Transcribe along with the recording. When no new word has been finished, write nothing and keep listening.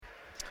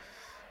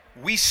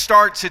We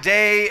start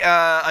today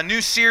a new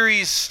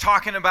series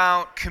talking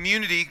about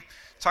community,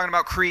 talking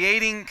about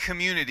creating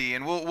community,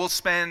 and we'll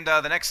spend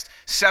the next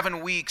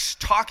 7 weeks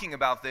talking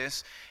about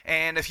this.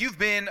 And if you've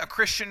been a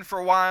Christian for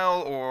a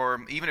while,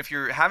 or even if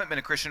you haven't been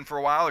a Christian for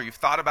a while, or you've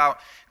thought about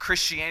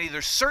Christianity,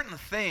 there's certain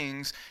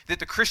things that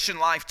the Christian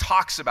life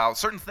talks about,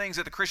 certain things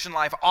that the Christian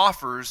life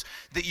offers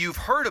that you've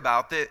heard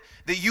about that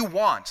you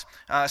want,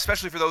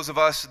 especially for those of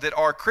us that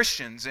are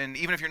Christians. And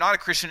even if you're not a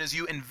Christian, as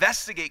you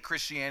investigate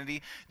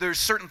Christianity, there's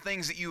certain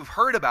things that you've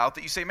heard about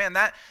that you say, man,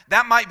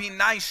 that might be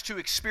nice to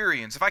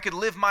experience. If I could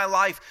live my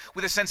life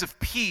with a sense of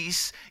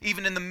peace,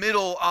 even in the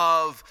middle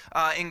of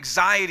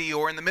anxiety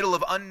or in the middle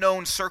of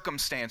unknown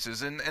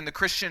circumstances. And the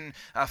Christian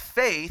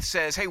faith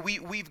says, hey,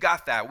 we've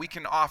got that. We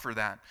can offer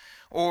that.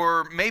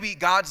 Or maybe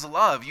God's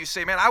love. You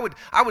say, man, I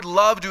would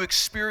love to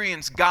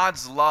experience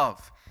God's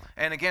love.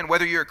 And again,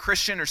 whether you're a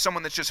Christian or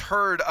someone that's just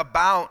heard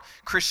about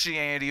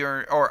Christianity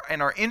or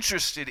and are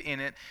interested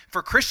in it,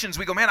 for Christians,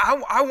 we go, man,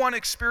 I want to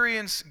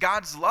experience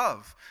God's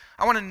love.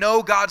 I want to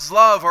know God's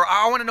love, or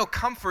I want to know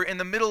comfort in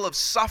the middle of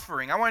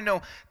suffering. I want to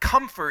know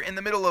comfort in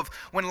the middle of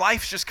when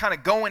life's just kind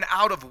of going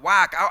out of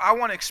whack. I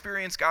want to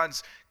experience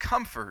God's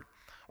comfort.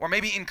 Or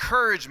maybe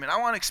encouragement. I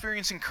want to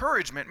experience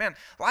encouragement. Man,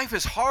 life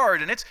is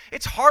hard, and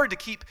it's hard to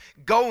keep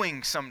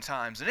going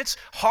sometimes, and it's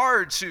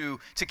hard to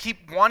keep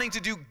wanting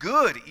to do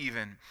good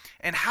even.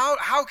 And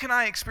how can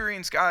I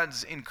experience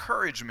God's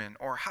encouragement?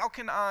 Or how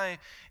can I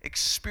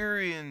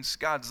experience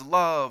God's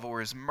love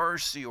or His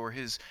mercy or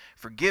His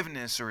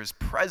forgiveness or His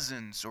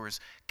presence or His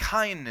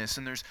kindness?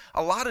 And there's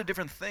a lot of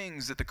different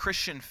things that the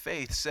Christian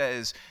faith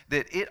says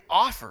that it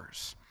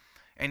offers.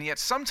 And yet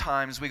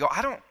sometimes we go,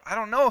 I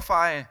don't know if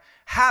I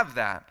have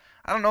that.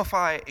 I don't know if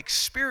I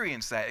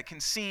experience that. It can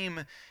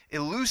seem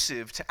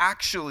elusive to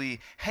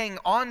actually hang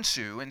on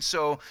to. And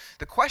so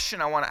the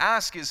question I want to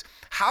ask is,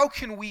 how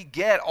can we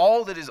get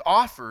all that is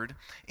offered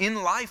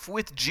in life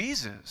with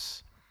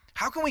Jesus?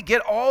 How can we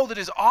get all that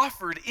is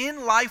offered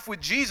in life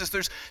with Jesus?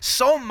 There's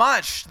so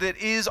much that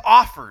is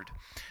offered.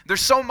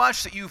 There's so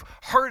much that you've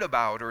heard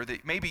about or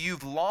that maybe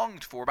you've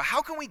longed for. But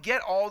how can we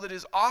get all that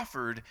is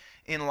offered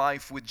in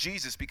life with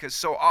Jesus? Because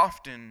so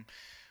often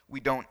we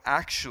don't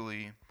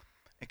actually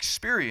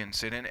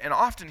experience it. And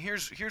often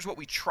here's what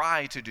we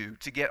try to do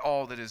to get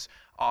all that is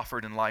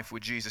offered in life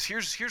with Jesus.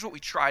 Here's what we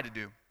try to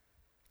do.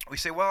 We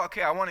say, well,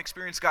 okay, I want to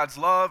experience God's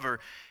love or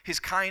His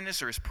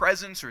kindness or His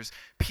presence or His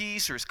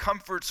peace or His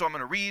comfort, so I'm going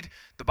to read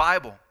the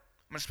Bible.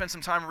 I'm going to spend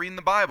some time reading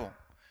the Bible.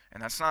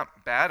 And that's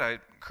not bad. I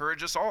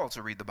encourage us all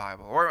to read the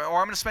Bible. Or I'm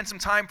going to spend some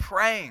time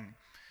praying.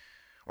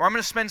 Or I'm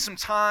going to spend some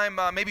time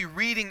maybe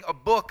reading a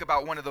book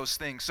about one of those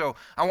things. So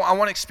I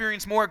want to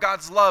experience more of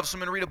God's love, so I'm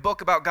going to read a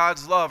book about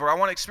God's love. Or I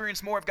want to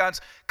experience more of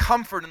God's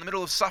comfort in the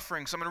middle of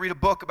suffering, so I'm going to read a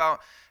book about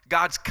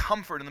God's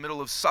comfort in the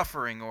middle of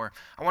suffering. Or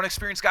I want to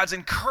experience God's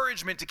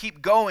encouragement to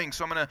keep going,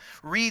 so I'm going to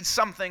read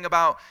something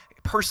about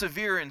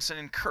perseverance and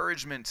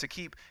encouragement to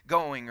keep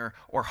going,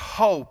 or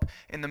hope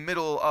in the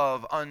middle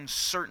of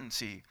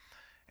uncertainty.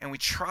 And we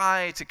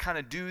try to kind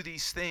of do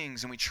these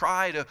things, and we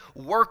try to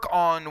work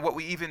on what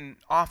we even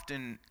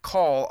often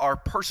call our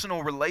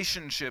personal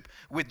relationship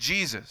with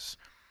Jesus.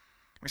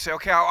 We say,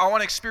 okay, I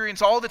want to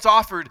experience all that's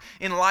offered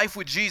in life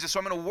with Jesus, so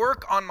I'm going to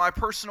work on my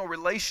personal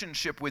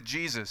relationship with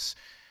Jesus.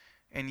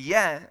 And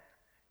yet,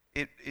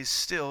 it is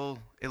still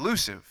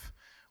elusive.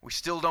 We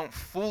still don't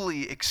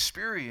fully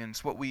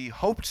experience what we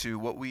hope to,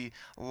 what we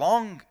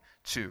long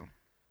to.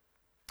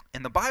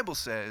 And the Bible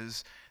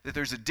says that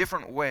there's a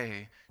different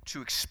way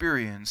to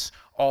experience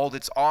all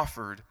that's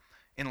offered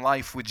in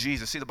life with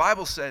Jesus. See, the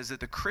Bible says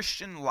that the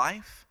Christian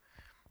life,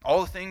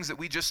 all the things that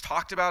we just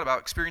talked about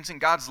experiencing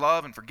God's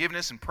love and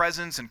forgiveness and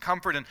presence and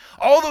comfort and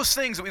all those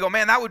things that we go,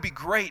 man, that would be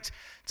great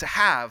to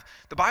have.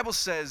 The Bible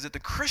says that the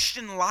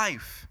Christian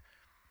life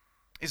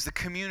is the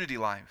community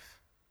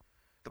life.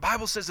 The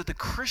Bible says that the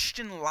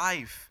Christian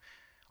life,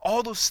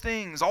 all those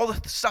things, all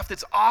the stuff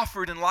that's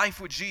offered in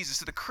life with Jesus,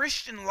 that the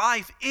Christian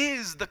life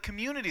is the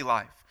community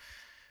life.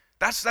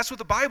 That's what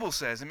the Bible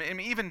says. I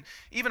mean,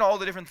 even all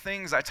the different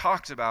things I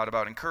talked about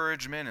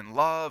encouragement and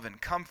love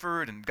and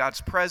comfort and God's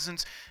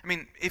presence. I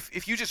mean,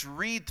 if you just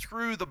read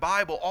through the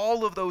Bible,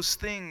 all of those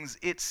things,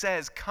 it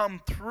says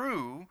come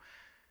through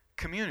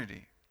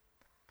community.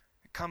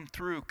 Come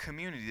through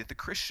community, that the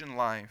Christian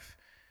life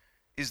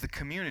is the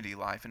community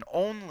life. And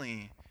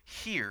only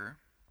here,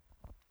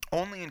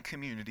 only in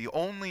community,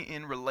 only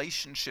in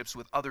relationships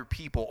with other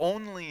people,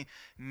 only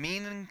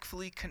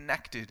meaningfully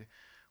connected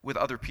with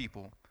other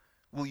people,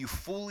 will you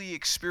fully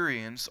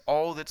experience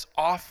all that's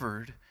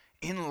offered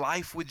in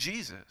life with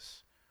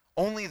Jesus.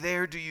 Only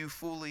there do you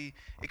fully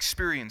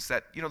experience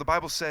that. You know, the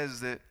Bible says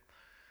that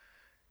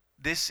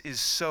this is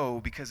so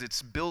because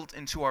it's built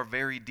into our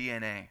very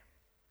DNA.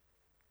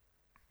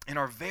 In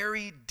our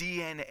very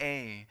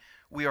DNA,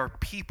 we are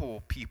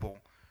people.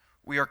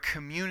 We are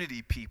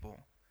community people.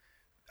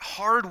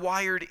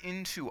 Hardwired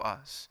into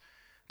us.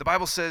 The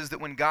Bible says that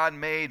when God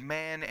made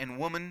man and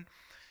woman,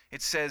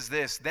 it says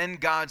this, then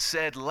God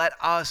said, let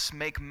us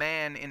make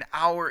man in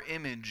our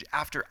image,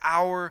 after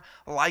our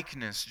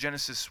likeness,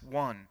 Genesis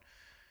 1.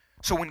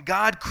 So when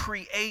God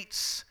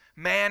creates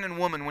man and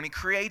woman, when he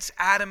creates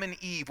Adam and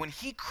Eve, when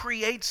he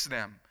creates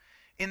them,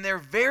 in their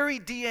very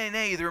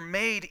DNA, they're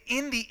made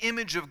in the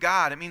image of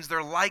God. It means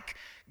they're like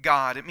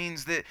God. It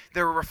means that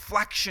they're a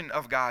reflection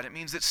of God. It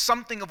means that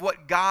something of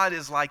what God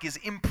is like is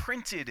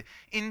imprinted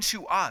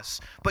into us.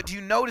 But do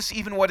you notice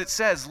even what it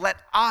says? Let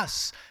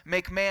us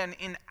make man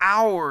in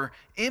our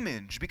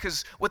image.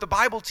 Because what the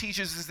Bible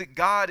teaches is that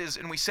God is,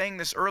 and we sang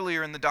this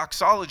earlier in the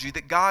doxology,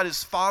 that God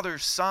is Father,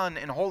 Son,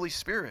 and Holy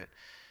Spirit.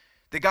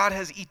 That God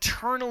has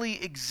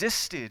eternally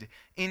existed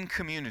in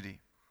community.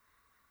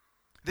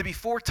 That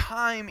before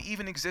time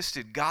even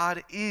existed,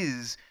 God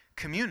is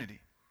community.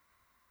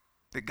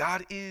 That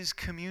God is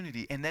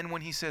community. And then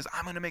when he says,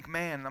 I'm going to make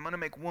man, and I'm going to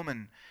make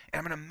woman, and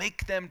I'm going to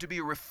make them to be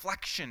a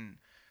reflection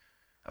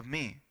of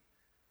me,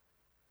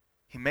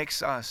 he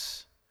makes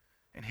us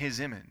in his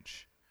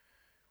image.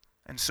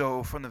 And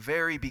so from the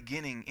very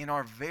beginning, in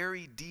our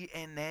very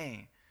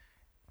DNA,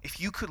 if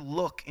you could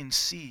look and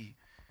see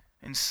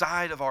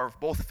inside of our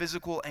both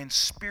physical and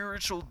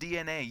spiritual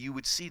DNA, you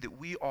would see that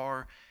we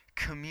are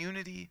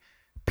community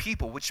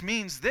people, which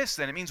means this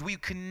then. It means we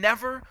can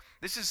never,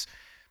 this is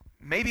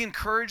maybe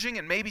encouraging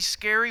and maybe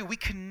scary, we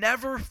can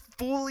never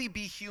fully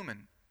be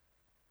human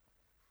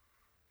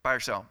by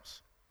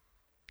ourselves.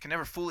 Can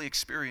never fully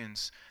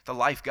experience the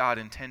life God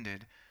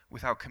intended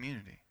without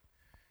community.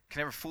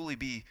 Can never fully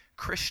be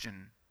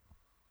Christian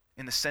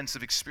in the sense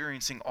of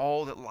experiencing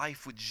all that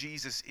life with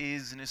Jesus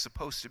is and is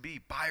supposed to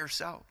be by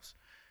ourselves.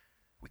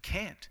 We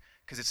can't,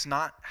 because it's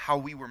not how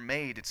we were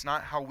made. It's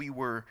not how we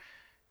were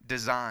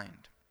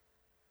designed.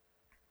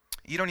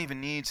 You don't even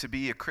need to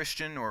be a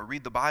Christian or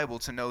read the Bible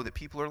to know that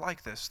people are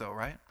like this, though,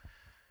 right?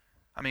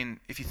 I mean,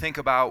 if you think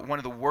about one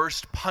of the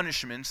worst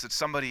punishments that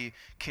somebody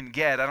can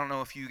get, I don't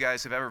know if you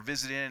guys have ever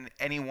visited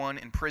anyone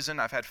in prison.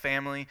 I've had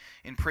family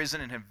in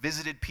prison and have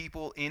visited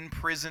people in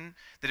prison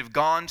that have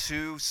gone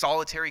to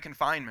solitary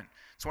confinement.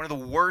 It's one of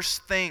the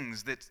worst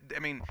things that, I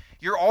mean,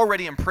 you're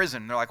already in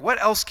prison. They're like,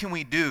 what else can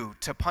we do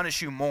to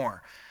punish you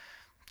more?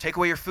 Take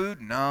away your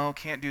food? No,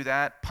 can't do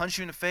that. Punch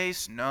you in the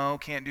face? No,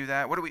 can't do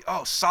that.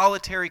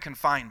 Solitary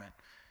confinement.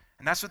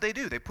 And that's what they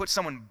do. They put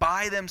someone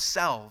by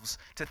themselves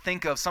to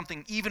think of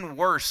something even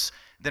worse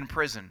than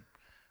prison.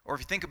 Or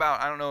if you think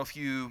about, I don't know if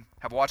you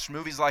have watched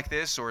movies like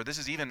this, or this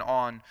is even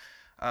on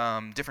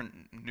different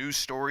news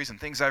stories and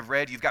things I've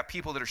read. You've got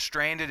people that are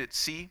stranded at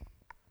sea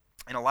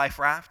in a life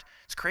raft.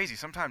 It's crazy.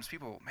 Sometimes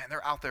people, man,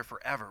 they're out there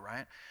forever,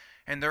 right?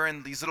 And they're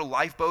in these little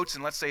lifeboats,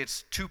 and let's say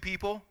it's 2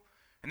 people.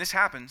 And this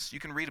happens. You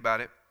can read about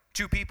it.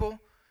 2 people,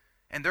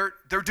 and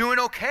they're doing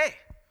okay.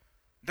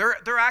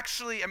 They're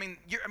actually,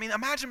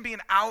 imagine being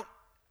out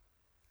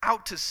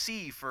to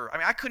sea for,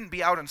 I couldn't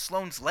be out on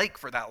Sloan's Lake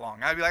for that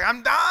long. I'd be like,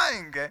 I'm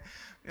dying. Okay?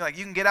 You're like,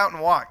 you can get out and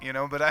walk,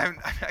 but I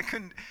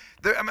couldn't.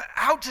 I'm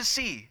out to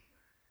sea,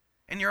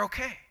 and you're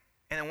okay.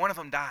 And then one of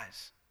them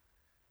dies,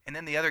 and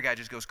then the other guy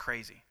just goes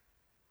crazy.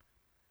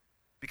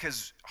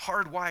 Because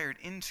hardwired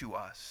into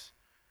us,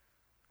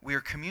 we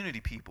are community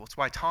people. It's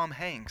why Tom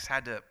Hanks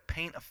had to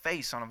paint a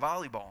face on a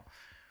volleyball.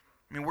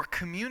 We're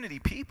community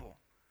people.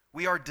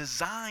 We are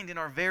designed in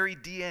our very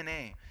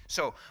DNA.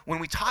 So when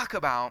we talk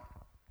about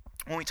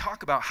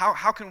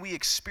how can we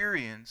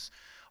experience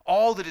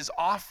all that is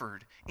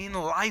offered in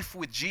life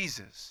with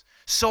Jesus,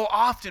 so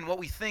often what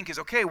we think is,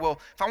 okay,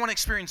 well, if I want to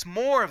experience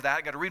more of that,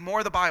 I got to read more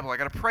of the Bible, I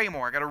got to pray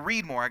more, I got to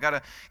read more, I got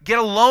to get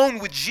alone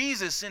with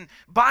Jesus, and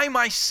by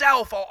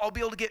myself I'll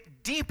be able to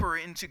get deeper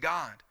into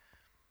God.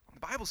 The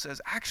Bible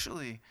says,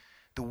 actually,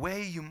 the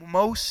way you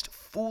most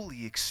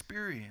fully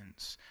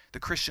experience the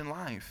Christian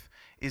life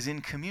is in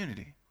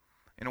community.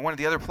 And one of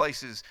the other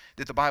places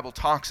that the Bible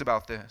talks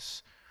about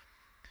this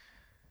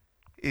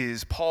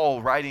is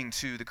Paul writing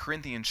to the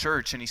Corinthian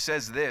church, and he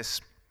says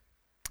this.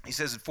 He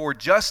says, for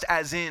just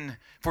as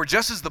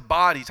the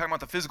body, talking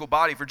about the physical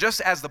body, for just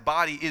as the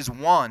body is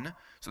one,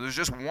 so there's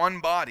just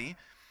one body,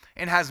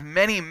 and has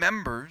many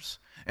members,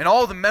 and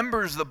all the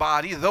members of the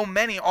body, though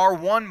many, are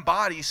one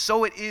body,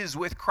 so it is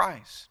with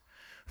Christ.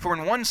 For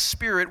in one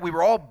Spirit we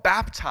were all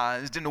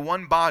baptized into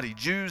one body,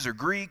 Jews or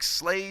Greeks,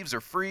 slaves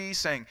or free,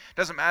 saying, it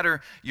doesn't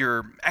matter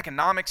your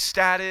economic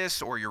status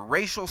or your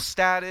racial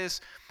status,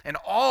 and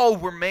all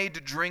were made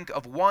to drink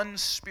of one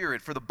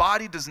Spirit, for the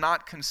body does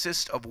not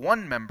consist of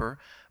one member,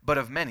 but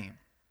of many.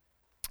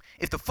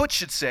 If the foot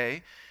should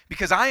say,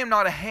 because I am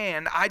not a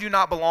hand, I do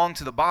not belong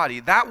to the body,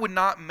 that would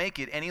not make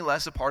it any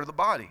less a part of the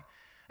body.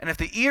 And if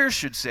the ear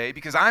should say,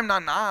 because I am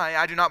not an eye,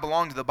 I do not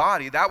belong to the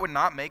body, that would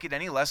not make it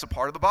any less a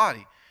part of the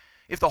body.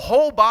 If the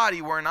whole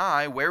body were an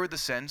eye, where would the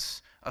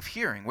sense of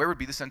hearing? Where would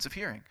be the sense of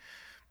hearing?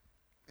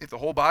 If the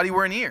whole body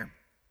were an ear,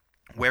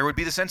 where would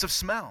be the sense of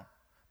smell?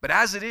 But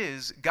as it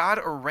is, God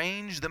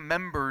arranged the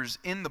members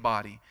in the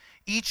body,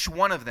 each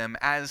one of them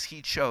as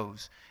he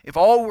chose. If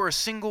all were a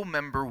single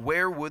member,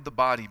 where would the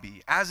body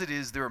be? As it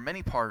is, there are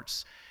many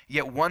parts,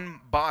 yet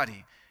one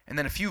body. And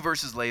then a few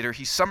verses later,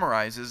 he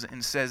summarizes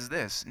and says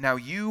this, now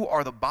you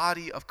are the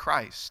body of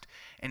Christ,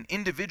 and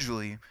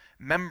individually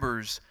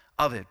members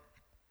of it.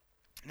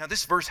 Now,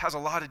 this verse has a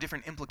lot of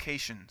different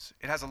implications.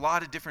 It has a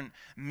lot of different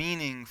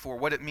meaning for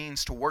what it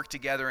means to work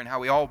together and how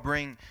we all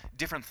bring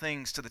different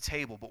things to the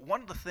table. But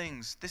one of the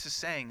things this is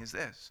saying is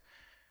this.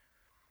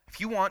 If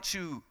you want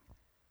to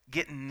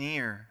get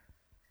near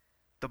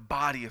the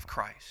body of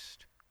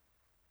Christ,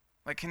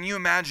 like, can you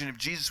imagine if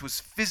Jesus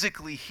was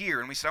physically here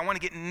and we said, I want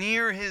to get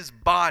near his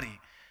body.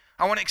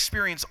 I want to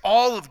experience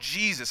all of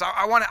Jesus.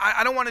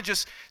 I don't want to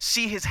just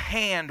see his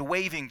hand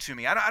waving to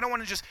me. I don't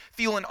want to just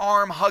feel an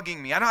arm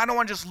hugging me. I don't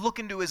want to just look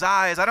into his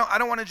eyes. I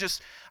don't want to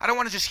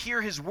just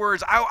hear his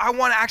words. I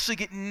want to actually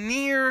get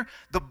near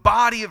the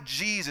body of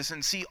Jesus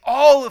and see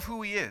all of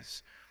who he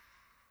is.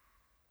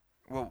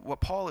 Well,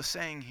 what Paul is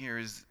saying here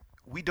is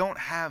we don't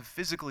have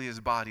physically his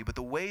body, but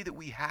the way that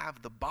we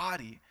have the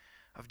body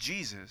of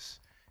Jesus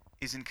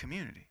is in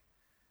community.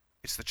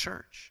 It's the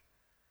church.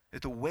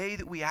 That the way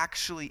that we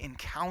actually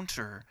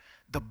encounter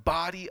the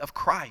body of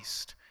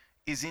Christ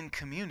is in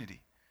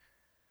community.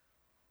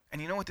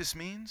 And you know what this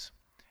means?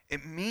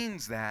 It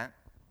means that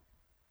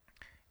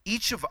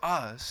each of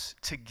us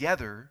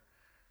together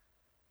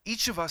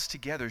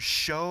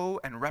show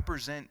and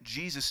represent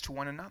Jesus to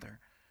one another.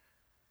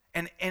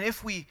 And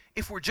if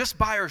we're just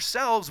by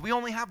ourselves, we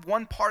only have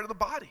one part of the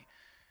body.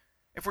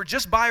 If we're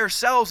just by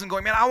ourselves and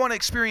going, man, I want to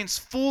experience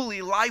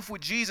fully life with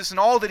Jesus and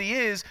all that he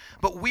is,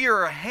 but we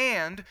are a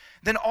hand,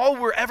 then all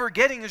we're ever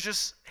getting is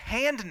just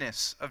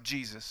handness of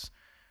Jesus.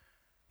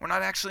 We're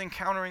not actually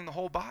encountering the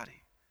whole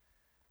body.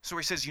 So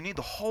he says you need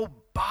the whole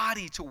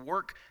body to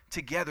work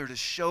together to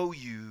show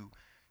you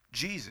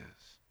Jesus.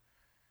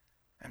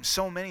 And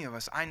so many of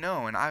us, I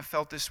know, and I've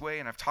felt this way,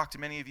 and I've talked to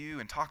many of you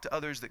and talked to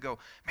others that go,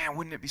 man,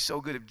 wouldn't it be so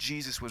good if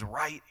Jesus was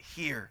right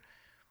here?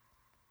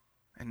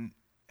 And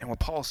what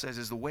Paul says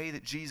is the way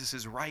that Jesus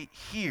is right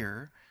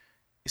here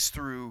is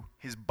through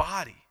his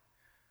body,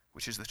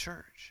 which is the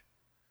church.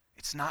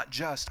 It's not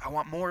just, I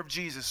want more of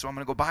Jesus, so I'm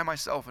going to go by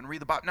myself and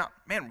read the Bible. No,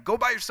 man, go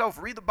by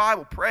yourself, read the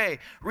Bible, pray,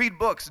 read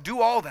books, do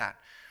all that.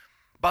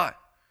 But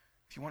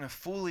if you want to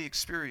fully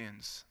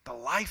experience the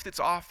life that's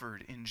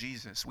offered in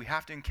Jesus, we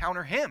have to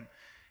encounter him.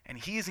 And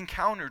he is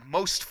encountered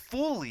most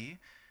fully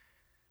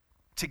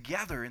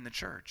together in the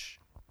church,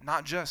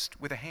 not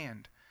just with a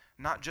hand,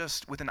 not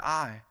just with an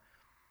eye.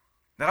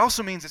 That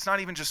also means it's not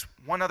even just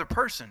one other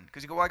person.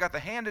 Because you go, well, I got the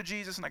hand of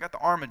Jesus and I got the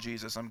arm of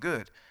Jesus. I'm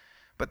good.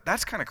 But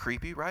that's kind of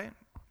creepy, right?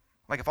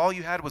 Like if all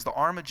you had was the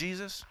arm of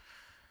Jesus,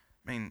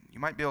 I mean, you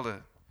might be able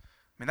to,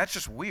 that's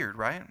just weird,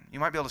 right? You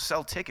might be able to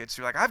sell tickets.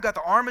 You're like, I've got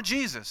the arm of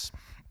Jesus.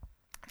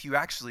 If you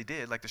actually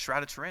did, like the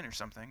Shroud of Turin or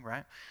something,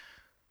 right?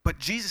 But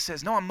Jesus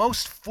says, no, I'm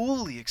most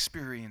fully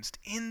experienced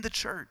in the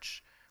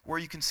church where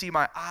you can see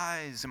my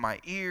eyes and my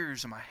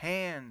ears and my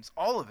hands,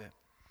 all of it.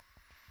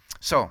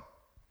 So,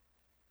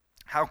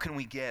 how can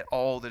we get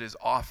all that is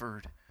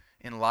offered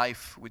in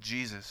life with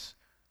Jesus?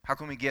 How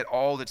can we get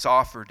all that's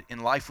offered in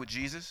life with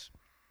Jesus?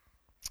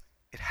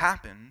 It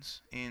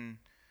happens in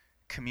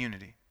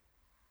community.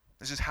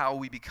 This is how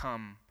we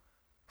become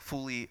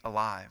fully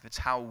alive. It's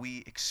how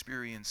we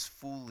experience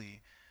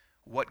fully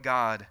what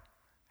God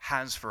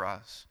has for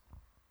us.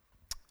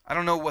 I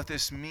don't know what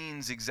this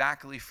means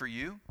exactly for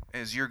you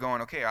as you're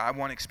going, okay, I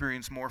want to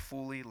experience more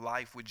fully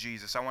life with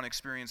Jesus. I want to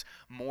experience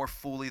more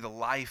fully the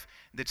life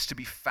that's to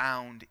be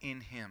found in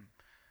him.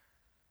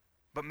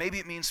 But maybe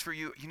it means for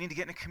you, you need to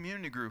get in a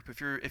community group.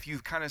 If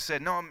you've kind of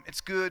said, no,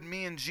 it's good,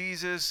 me and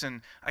Jesus,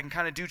 and I can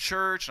kind of do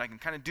church, and I can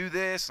kind of do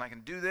this, and I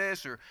can do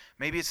this, or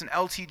maybe it's an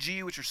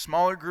LTG, which are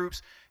smaller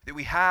groups that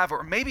we have,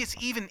 or maybe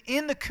it's even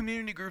in the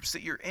community groups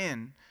that you're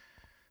in,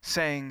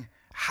 saying,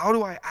 how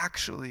do I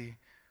actually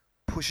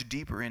push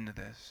deeper into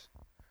this?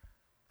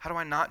 How do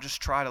I not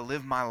just try to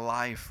live my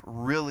life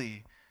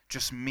really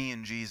just me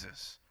and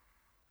Jesus?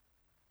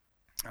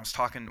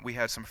 We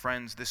had some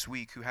friends this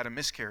week who had a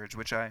miscarriage,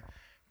 which I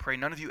pray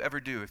none of you ever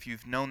do. If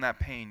you've known that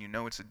pain, you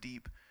know it's a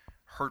deep,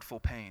 hurtful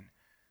pain.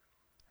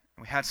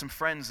 And we had some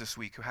friends this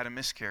week who had a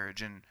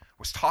miscarriage and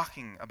was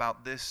talking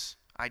about this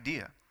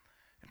idea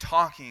and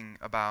talking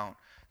about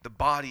the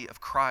body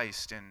of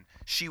Christ. And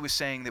she was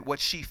saying that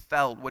what she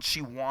felt, what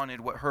she wanted,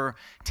 what her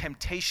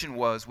temptation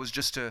was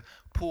just to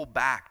pull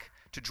back,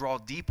 to draw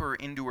deeper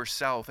into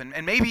herself,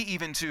 and maybe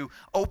even to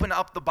open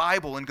up the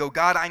Bible and go,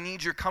 God, I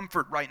need your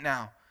comfort right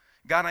now.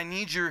 God, I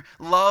need your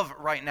love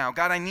right now.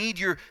 God, I need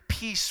your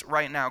peace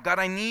right now. God,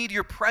 I need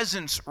your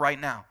presence right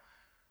now.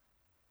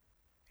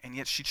 And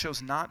yet she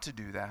chose not to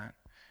do that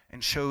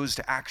and chose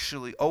to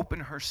actually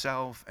open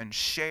herself and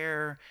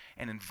share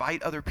and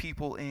invite other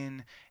people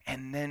in,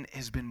 and then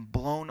has been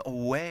blown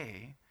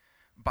away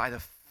by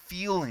the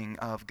feeling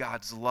of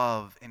God's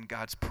love and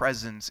God's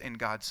presence and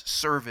God's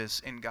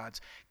service and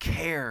God's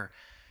care,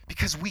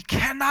 because we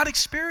cannot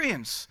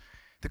experience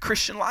the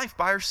Christian life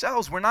by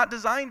ourselves. We're not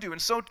designed to.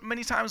 And so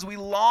many times we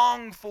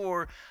long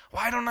for,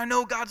 why don't I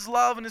know God's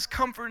love and his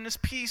comfort and his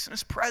peace and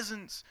his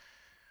presence?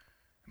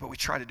 But we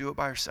try to do it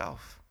by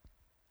ourselves.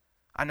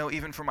 I know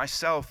even for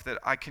myself that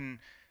I can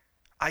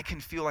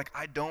feel like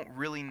I don't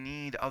really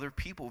need other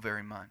people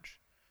very much.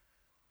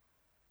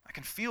 I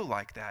can feel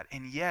like that.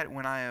 And yet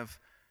when I have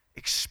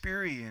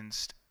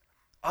experienced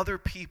other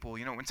people,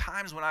 in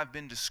times when I've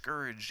been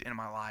discouraged in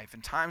my life,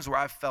 in times where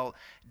I've felt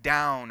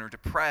down or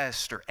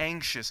depressed or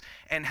anxious,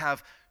 and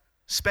have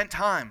spent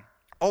time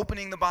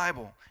opening the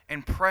Bible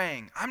and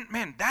praying.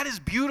 Man, that is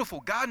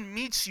beautiful. God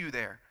meets you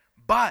there.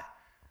 But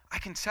I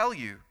can tell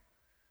you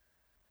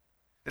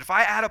that if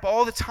I add up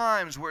all the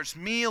times where it's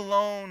me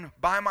alone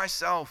by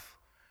myself,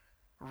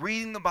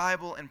 reading the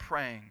Bible and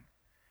praying,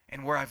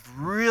 and where I've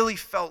really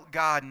felt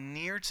God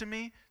near to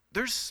me,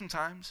 there's some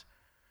times.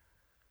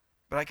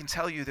 But I can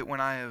tell you that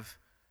when I have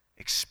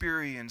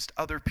experienced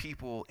other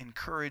people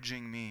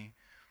encouraging me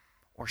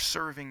or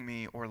serving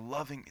me or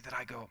loving me, that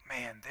I go,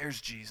 man,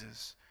 there's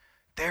Jesus.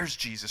 There's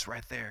Jesus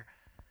right there.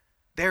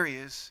 There he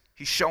is.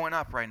 He's showing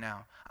up right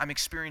now. I'm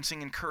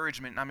experiencing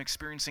encouragement, and I'm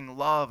experiencing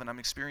love, and I'm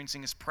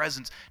experiencing his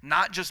presence,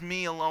 not just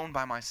me alone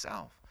by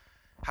myself.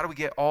 How do we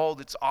get all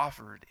that's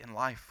offered in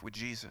life with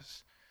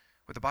Jesus?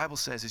 What the Bible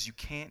says is you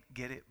can't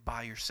get it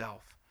by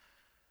yourself.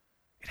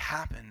 It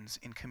happens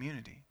in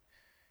community.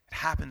 It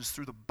happens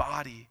through the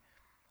body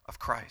of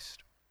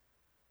Christ.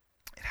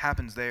 It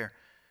happens there.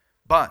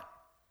 But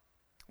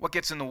what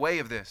gets in the way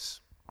of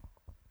this?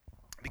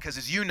 Because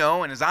as you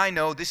know and as I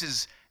know, this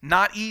is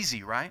not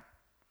easy, right?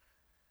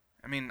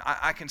 I mean,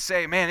 I can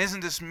say, man,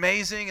 isn't this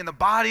amazing? In the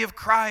body of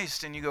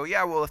Christ. And you go,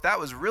 yeah, well, if that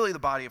was really the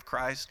body of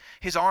Christ,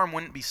 his arm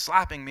wouldn't be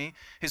slapping me.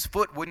 His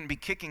foot wouldn't be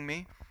kicking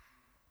me.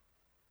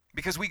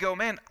 Because we go,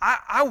 man,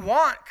 I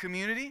want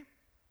community.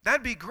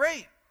 That'd be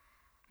great.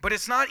 But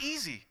it's not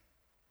easy.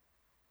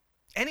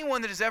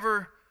 Anyone that has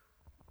ever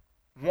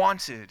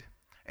wanted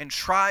and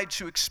tried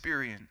to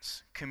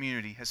experience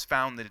community has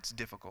found that it's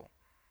difficult.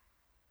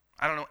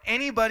 I don't know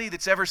anybody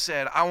that's ever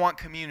said, I want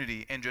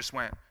community, and just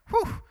went,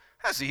 whew,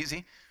 that's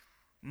easy.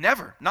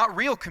 Never. Not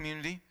real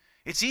community.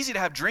 It's easy to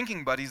have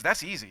drinking buddies.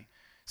 That's easy.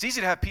 It's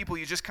easy to have people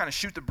you just kind of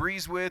shoot the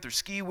breeze with or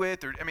ski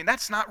with.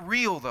 That's not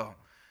real, though.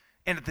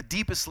 And at the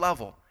deepest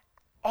level,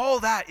 all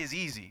that is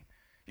easy.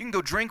 You can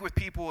go drink with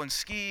people and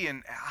ski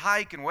and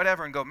hike and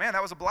whatever and go, man,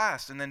 that was a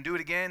blast. And then do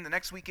it again the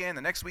next weekend,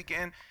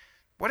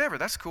 whatever,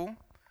 that's cool.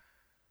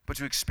 But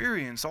to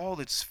experience all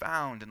that's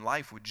found in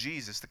life with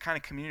Jesus, the kind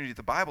of community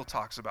the Bible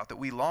talks about that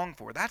we long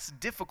for, that's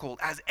difficult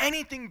as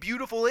anything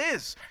beautiful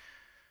is.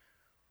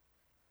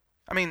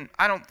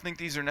 I don't think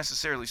these are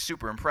necessarily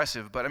super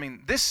impressive, but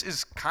this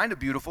is kind of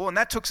beautiful, and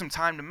that took some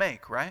time to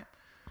make, right?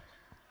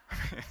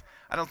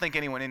 I don't think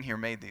anyone in here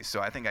made these, so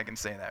I think I can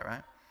say that,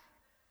 right?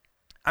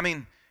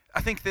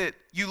 I think that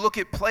you look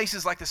at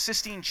places like the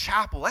Sistine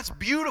Chapel, that's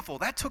beautiful.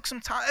 That took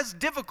some time. That's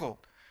difficult.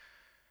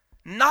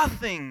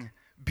 Nothing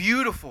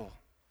beautiful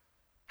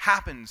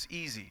happens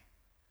easy.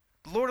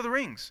 The Lord of the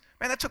Rings,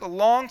 man, that took a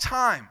long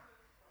time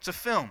to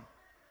film.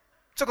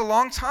 It took a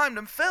long time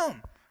to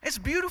film. It's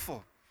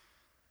beautiful.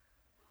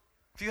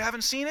 If you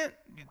haven't seen it,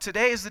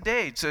 today is the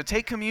day to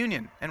take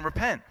communion and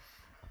repent.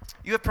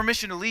 You have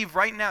permission to leave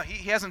right now.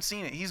 He hasn't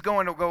seen it. He's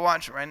going to go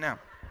watch it right now.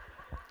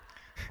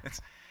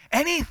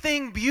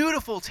 Anything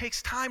beautiful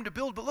takes time to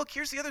build. But look,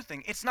 here's the other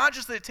thing. It's not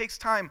just that it takes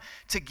time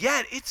to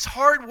get. It's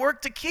hard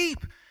work to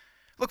keep.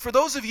 Look, for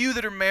those of you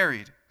that are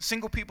married,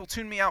 single people,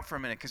 tune me out for a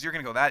minute because you're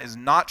going to go, that is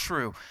not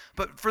true.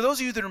 But for those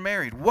of you that are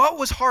married, what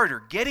was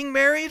harder, getting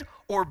married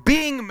or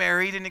being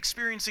married and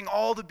experiencing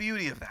all the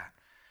beauty of that?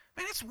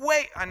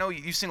 I know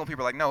you single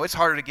people are like, no, it's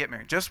harder to get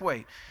married. Just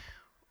wait.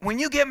 When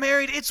you get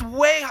married, it's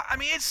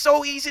it's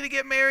so easy to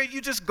get married.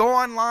 You just go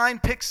online,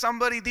 pick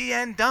somebody, the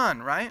end,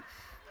 done, right?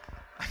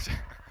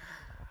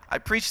 I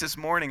preached this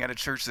morning at a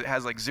church that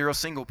has like 0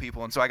 single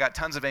people, and so I got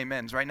tons of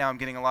amens. Right now I'm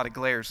getting a lot of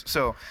glares.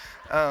 So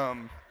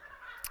I'm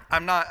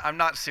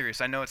not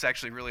serious. I know it's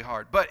actually really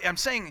hard. But I'm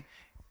saying,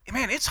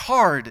 man, it's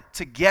hard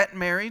to get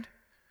married.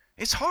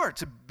 It's hard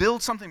to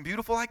build something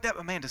beautiful like that,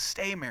 but man, to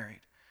stay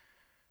married,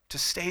 to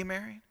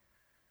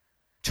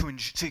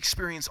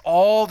experience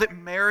all that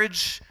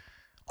marriage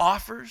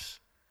offers,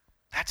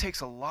 that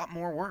takes a lot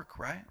more work,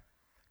 right?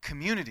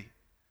 Community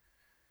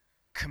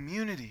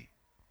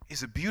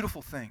is a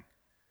beautiful thing.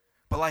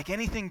 But like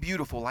anything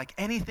beautiful, like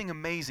anything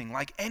amazing,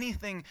 like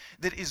anything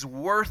that is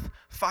worth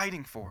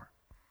fighting for,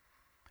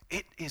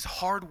 it is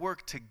hard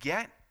work to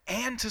get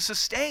and to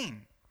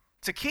sustain,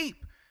 to keep.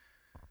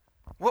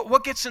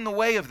 What gets in the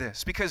way of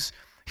this? Because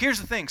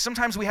here's the thing.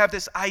 Sometimes we have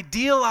this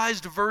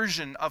idealized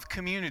version of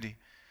community.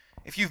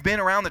 If you've been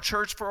around the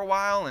church for a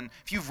while and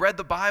if you've read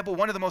the Bible,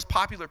 one of the most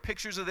popular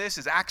pictures of this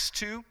is Acts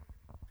 2.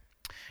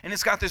 And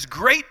it's got this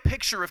great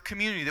picture of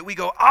community that we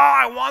go,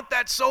 I want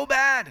that so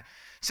bad. It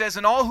says,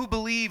 and all who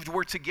believed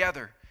were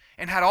together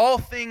and had all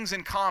things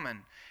in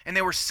common. And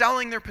they were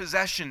selling their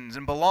possessions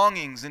and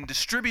belongings and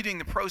distributing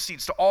the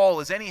proceeds to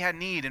all as any had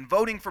need and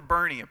voting for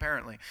Bernie,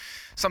 apparently.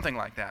 Something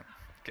like that.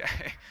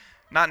 Okay?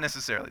 Not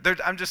necessarily.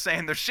 I'm just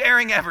saying they're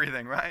sharing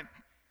everything, right?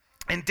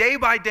 And day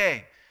by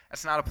day,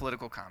 that's not a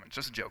political comment,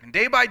 just a joke. And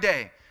day by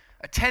day,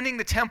 attending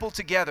the temple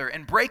together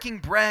and breaking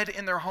bread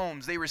in their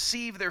homes, they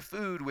received their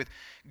food with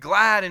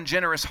glad and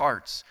generous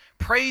hearts,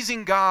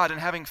 praising God and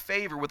having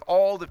favor with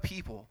all the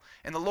people.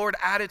 And the Lord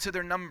added to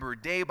their number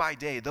day by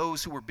day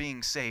those who were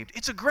being saved.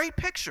 It's a great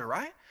picture,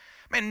 right?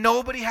 Man,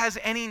 nobody has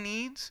any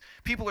needs.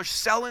 People are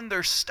selling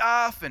their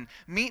stuff and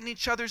meeting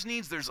each other's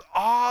needs. There's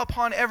awe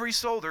upon every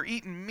soul. They're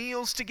eating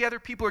meals together.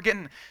 People are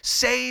getting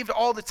saved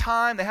all the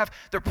time.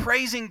 They're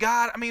praising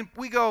God. I mean,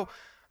 we go,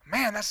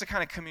 man, that's the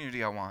kind of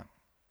community I want.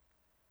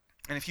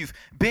 And if you've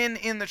been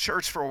in the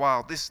church for a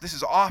while, this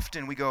is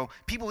often we go,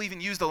 people even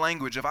use the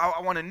language of,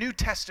 I want a New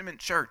Testament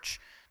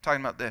church,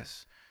 talking about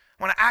this.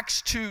 I want an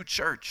Acts 2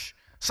 church,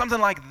 something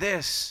like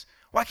this.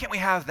 Why can't we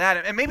have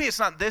that? And maybe it's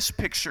not this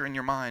picture in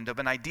your mind of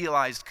an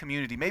idealized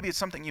community. Maybe it's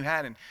something you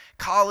had in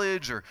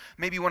college, or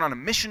maybe you went on a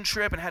mission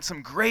trip and had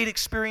some great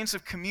experience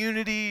of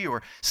community,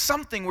 or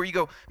something where you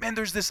go, man,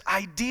 there's this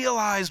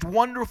idealized,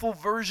 wonderful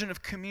version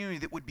of community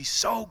that would be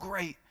so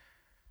great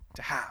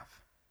to have.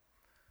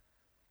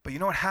 But you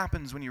know what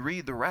happens when you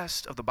read the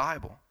rest of the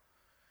Bible?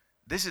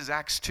 This is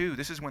Acts 2.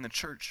 This is when the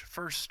church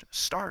first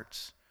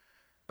starts.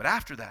 But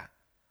after that,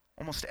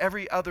 almost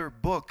every other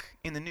book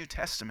in the New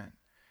Testament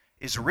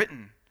is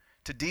written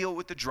to deal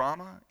with the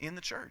drama in the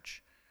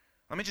church.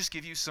 Let me just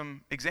give you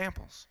some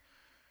examples.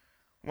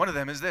 One of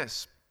them is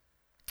this.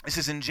 This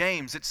is in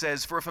James. It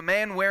says, "For if a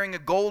man wearing a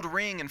gold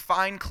ring and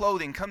fine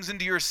clothing comes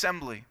into your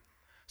assembly,"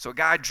 so a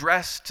guy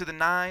dressed to the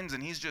nines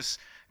and he's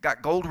just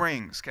got gold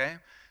rings, okay?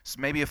 So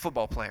maybe a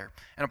football player.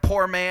 "And a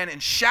poor man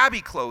in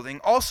shabby clothing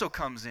also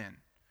comes in.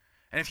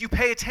 And if you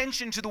pay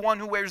attention to the one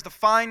who wears the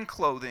fine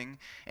clothing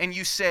and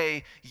you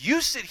say,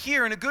 'You sit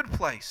here in a good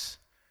place,'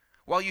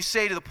 while you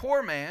say to the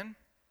poor man,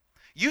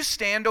 'You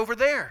stand over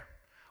there,'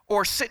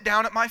 or 'Sit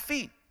down at my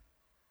feet,'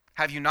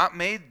 have you not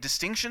made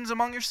distinctions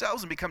among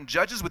yourselves and become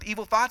judges with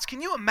evil thoughts?"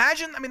 Can you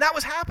imagine? I mean, that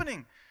was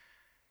happening.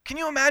 Can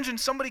you imagine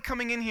somebody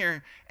coming in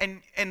here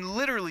and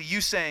literally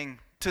you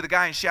saying to the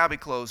guy in shabby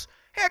clothes,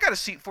 "Hey, I got a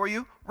seat for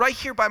you right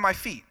here by my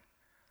feet"?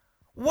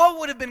 What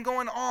would have been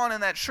going on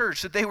in that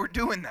church that they were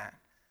doing that?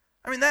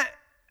 I mean, that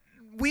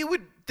we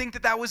would think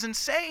that was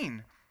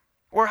insane.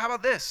 Or how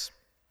about this?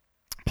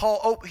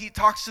 Paul, he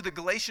talks to the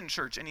Galatian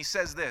church and he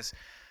says this.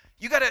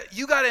 You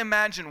gotta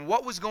imagine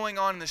what was going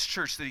on in this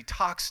church that he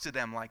talks to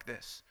them like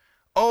this.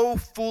 "Oh,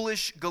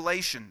 foolish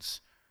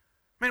Galatians."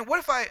 Man, what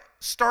if I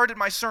started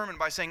my sermon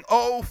by saying,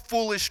 "Oh,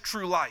 foolish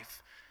true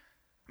life"?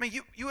 I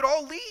mean, you would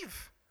all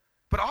leave.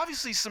 But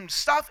obviously some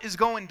stuff is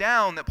going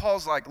down that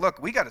Paul's like, look,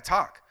 we got to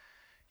talk.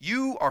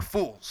 You are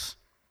fools.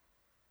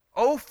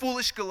 "Oh,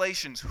 foolish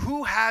Galatians,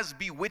 who has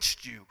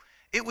bewitched you?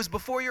 It was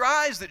before your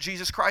eyes that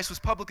Jesus Christ was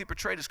publicly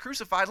portrayed as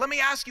crucified. Let me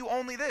ask you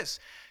only this.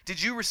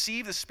 Did you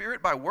receive the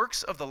Spirit by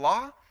works of the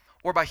law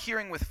or by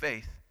hearing with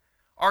faith?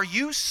 Are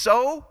you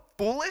so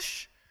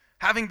foolish?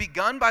 Having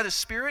begun by the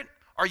Spirit,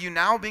 are you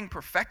now being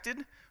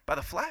perfected by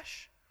the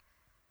flesh?"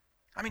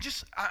 I mean,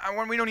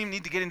 we don't even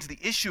need to get into the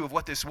issue of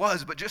what this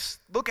was, but just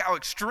look how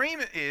extreme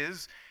it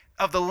is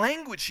of the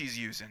language he's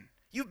using.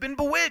 You've been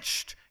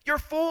bewitched. You're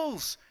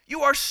fools.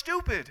 You are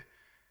stupid.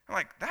 I'm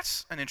like,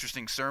 that's an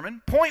interesting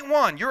sermon. Point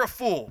 1, you're a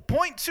fool.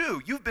 Point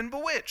 2, you've been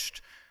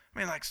bewitched. I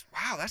mean, like,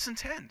 wow, that's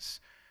intense.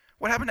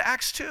 What happened to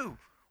Acts 2?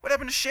 What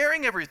happened to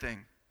sharing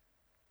everything?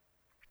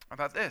 How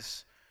about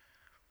this?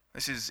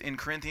 This is in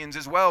Corinthians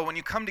as well. When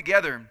you come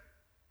together,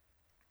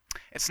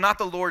 it's not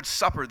the Lord's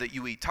Supper that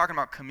you eat. Talking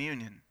about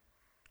communion.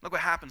 Look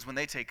what happens when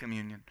they take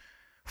communion.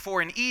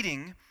 "For in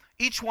eating,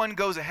 each one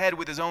goes ahead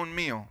with his own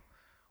meal.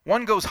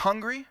 One goes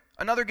hungry,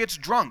 another gets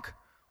drunk."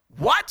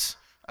 What?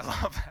 I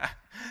love that.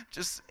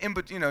 Just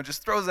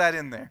throws that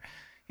in there.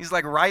 He's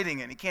like writing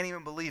it. He can't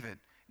even believe it.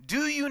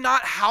 "Do you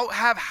not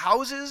have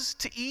houses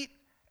to eat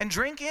and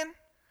drink in?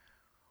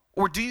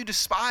 Or do you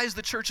despise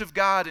the church of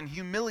God and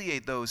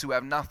humiliate those who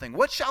have nothing?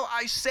 What shall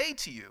I say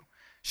to you?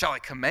 Shall I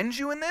commend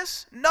you in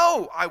this?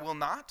 No, I will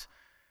not."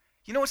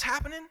 You know what's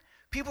happening?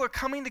 People are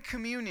coming to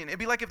communion. It'd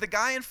be like if the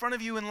guy in front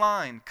of you in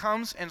line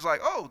comes and is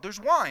like, "Oh, there's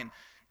wine.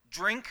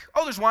 Drink.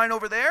 Oh, there's wine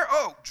over there.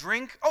 Oh,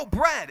 drink. Oh,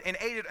 bread." And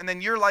ate it. And then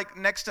you're like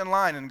next in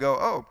line and go,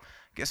 "Oh,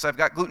 guess I've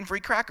got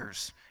gluten-free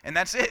crackers." And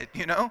that's it,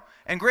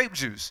 and grape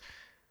juice.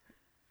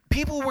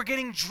 People were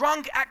getting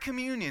drunk at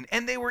communion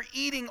and they were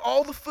eating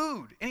all the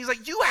food. And he's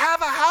like, "You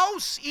have a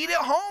house. Eat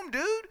at home,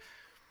 dude."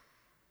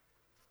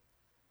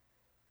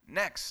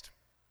 Next.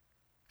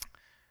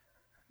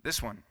 This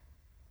one.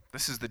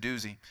 This is the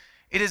doozy.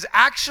 It is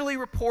actually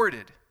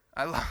reported,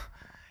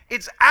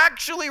 it's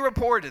actually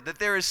reported that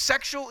there is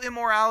sexual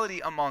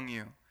immorality among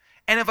you,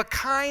 and of a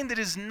kind that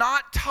is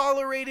not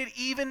tolerated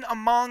even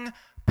among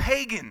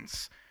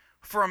pagans.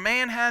 For a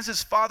man has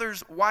his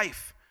father's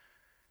wife.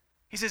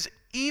 He says,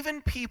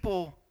 even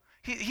people,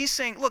 he's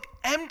saying, look,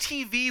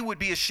 MTV would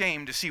be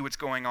ashamed to see what's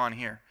going on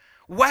here.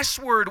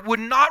 Westward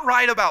would not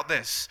write about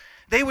this.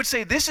 They would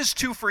say, this is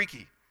too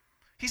freaky.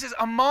 He says,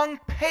 among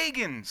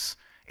pagans,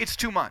 it's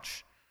too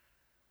much.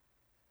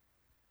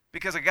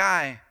 Because a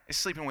guy is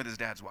sleeping with his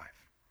dad's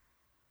wife,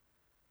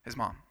 his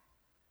mom.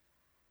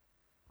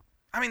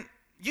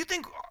 If you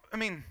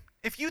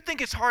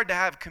think it's hard to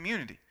have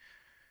community,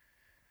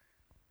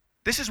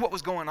 this is what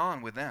was going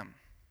on with them.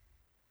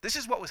 This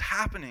is what was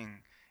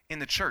happening in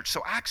the church.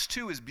 So Acts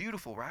 2 is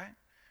beautiful, right?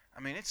 I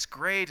mean, it's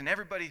great, and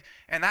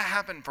that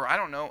happened for,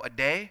 a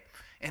day.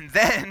 And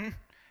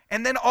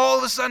then all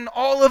of a sudden,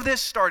 all of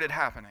this started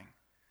happening.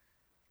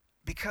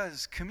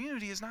 Because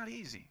community is not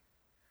easy.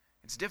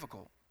 It's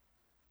difficult.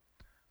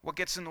 What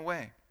gets in the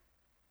way?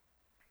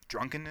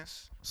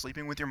 Drunkenness,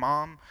 sleeping with your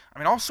mom. I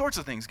mean, all sorts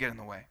of things get in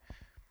the way.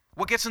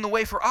 What gets in the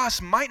way for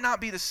us might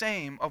not be the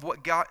same of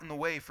what got in the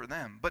way for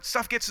them. But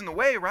stuff gets in the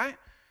way, right?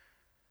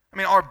 I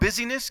mean, our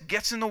busyness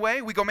gets in the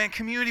way. We go, man,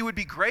 community would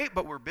be great,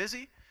 but we're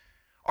busy.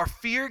 Our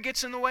fear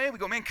gets in the way. We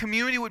go, man,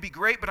 community would be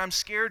great, but I'm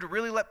scared to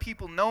really let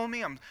people know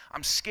me. I'm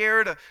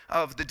scared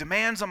of the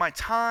demands on my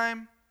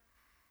time.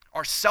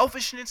 Our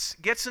selfishness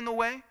gets in the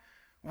way.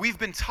 We've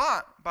been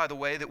taught, by the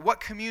way, that what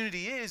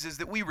community is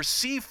that we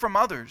receive from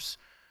others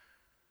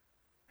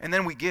and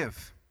then we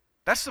give.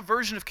 That's the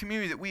version of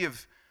community that we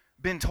have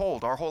been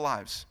told our whole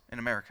lives in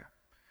America.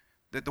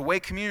 That the way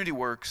community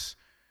works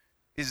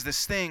is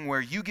this thing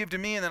where you give to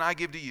me and then I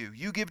give to you.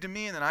 You give to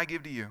me and then I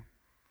give to you.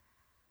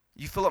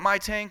 You fill up my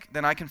tank,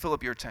 then I can fill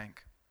up your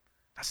tank.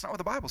 That's not what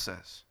the Bible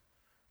says.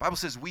 The Bible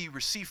says we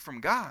receive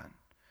from God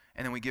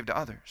and then we give to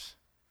others.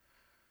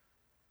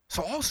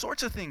 So all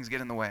sorts of things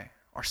get in the way.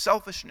 Our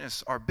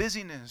selfishness, our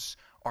busyness,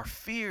 our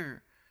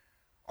fear,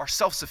 our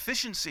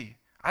self-sufficiency.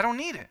 I don't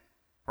need it,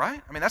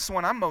 right? I mean, that's the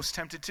one I'm most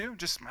tempted to.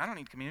 I don't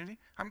need community.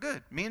 I'm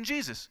good. Me and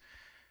Jesus.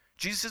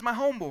 Jesus is my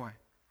homeboy.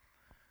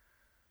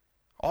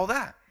 All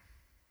that.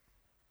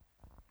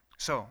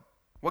 So,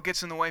 what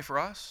gets in the way for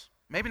us?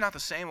 Maybe not the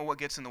same of what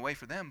gets in the way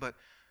for them, but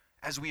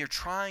as we are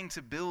trying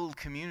to build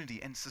community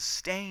and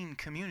sustain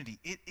community,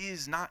 it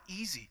is not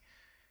easy.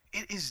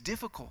 It is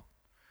difficult.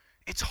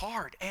 It's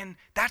hard, and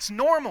that's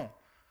normal.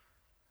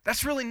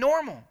 That's really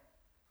normal.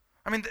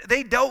 I mean,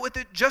 they dealt with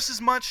it just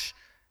as much,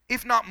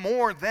 if not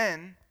more,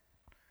 than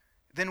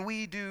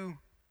we do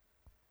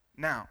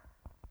now.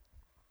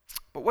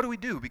 But what do we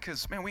do?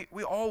 Because, man,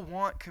 we all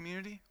want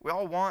community. We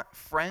all want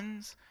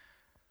friends.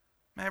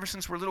 Man, ever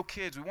since we're little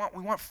kids, we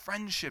want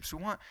friendships.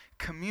 We want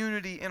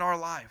community in our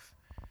life.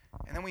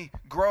 And then we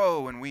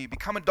grow and we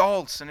become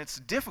adults, and it's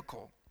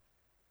difficult.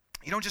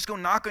 You don't just go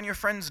knock on your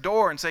friend's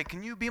door and say,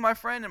 "Can you be my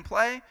friend and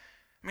play?"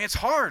 I mean, it's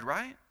hard,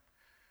 right?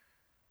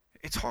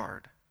 It's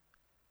hard.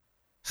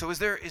 So is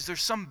there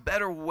some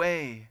better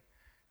way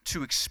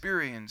to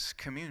experience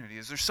community?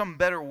 Is there some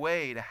better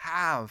way to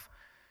have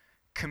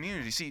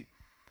community? See,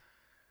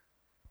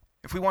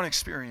 if we want to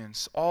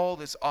experience all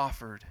that's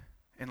offered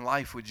in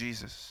life with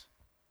Jesus,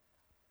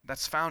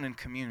 that's found in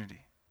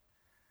community.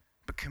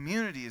 But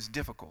community is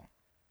difficult.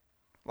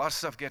 A lot of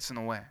stuff gets in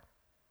the way.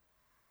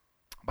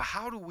 But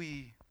how do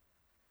we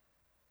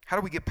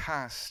get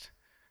past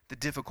the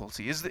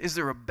difficulty? Is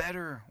there a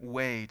better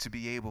way to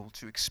be able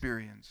to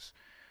experience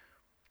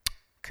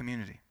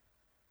community?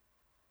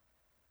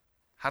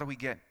 How do we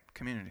get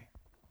community?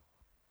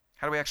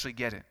 How do we actually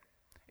get it?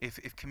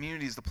 If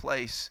community is the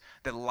place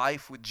that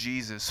life with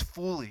Jesus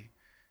fully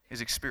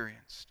is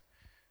experienced,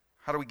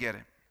 how do we get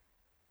it?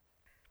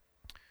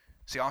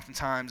 See,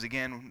 oftentimes,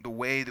 again, the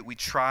way that we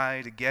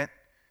try to get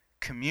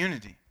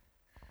community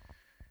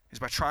is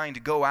by trying to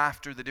go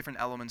after the different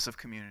elements of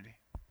community.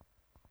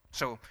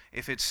 So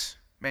if it's,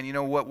 man, you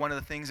know what one of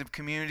the things of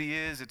community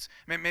is?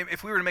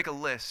 If we were to make a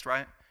list,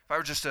 right? If I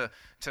were just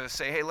to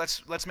say, hey,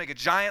 let's make a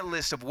giant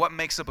list of what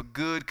makes up a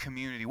good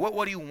community.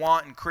 What do you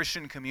want in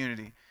Christian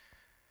community?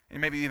 And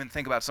maybe you even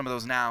think about some of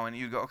those now, and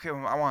you go, okay,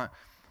 well, I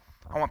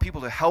want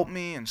people to help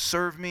me and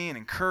serve me and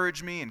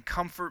encourage me and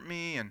comfort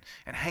me and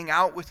hang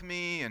out with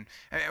me. And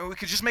we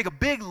could just make a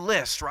big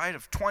list, right,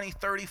 of 20,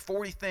 30,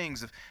 40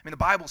 things. The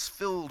Bible's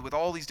filled with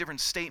all these different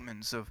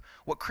statements of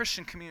what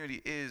Christian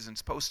community is and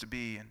supposed to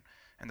be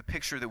and the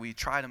picture that we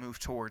try to move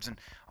towards. And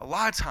a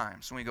lot of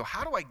times when we go,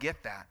 how do I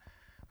get that?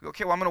 We go,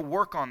 okay, well, I'm going to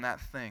work on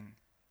that thing.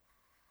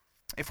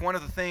 If one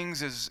of the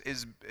things is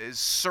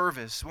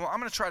service, well, I'm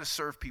going to try to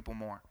serve people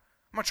more.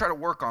 I'm going to try to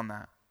work on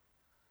that.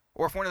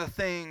 Or if one of the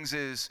things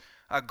is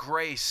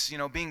grace,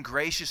 being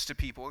gracious to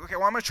people. Okay,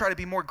 well, I'm going to try to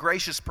be a more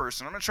gracious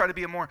person. I'm going to try to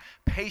be a more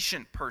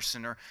patient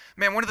person. Or,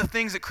 man, one of the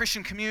things that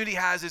Christian community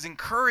has is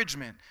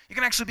encouragement. You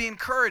can actually be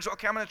encouraged.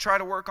 Okay, I'm going to try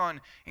to work on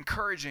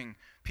encouraging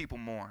people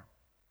more.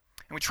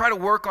 And we try to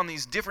work on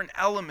these different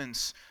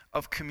elements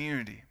of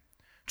community.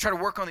 Try to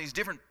work on these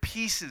different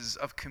pieces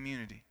of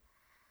community.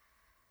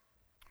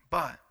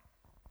 But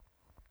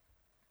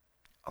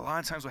a lot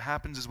of times what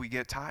happens is we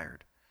get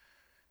tired.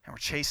 And we're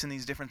chasing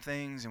these different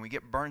things, and we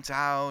get burnt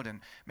out,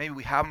 and maybe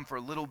we have them for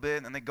a little bit,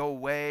 and then they go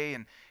away,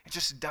 and it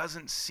just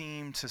doesn't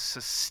seem to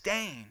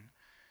sustain.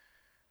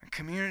 And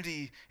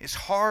community is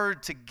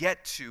hard to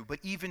get to, but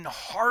even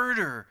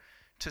harder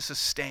to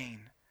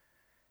sustain.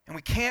 And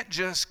we can't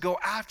just go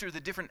after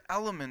the different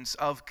elements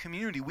of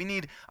community. We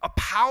need a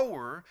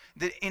power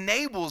that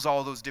enables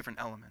all those different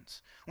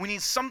elements. We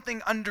need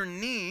something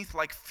underneath,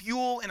 like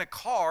fuel in a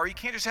car. You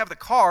can't just have the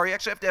car. You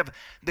actually have to have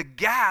the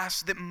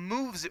gas that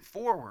moves it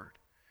forward.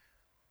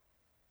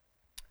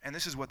 And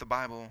this is what the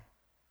Bible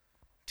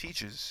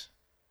teaches.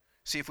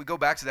 See, if we go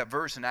back to that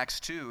verse in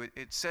Acts 2,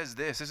 it says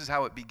this. This is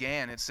how it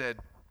began. It said,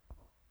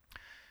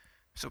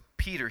 so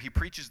Peter, he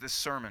preaches this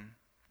sermon.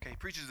 Okay, he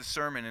preaches this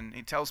sermon, and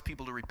he tells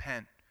people to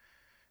repent.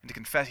 and to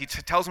confess. He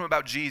tells them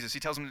about Jesus. He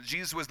tells them that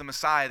Jesus was the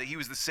Messiah, that he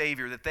was the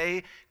Savior, that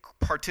they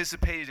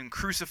participated in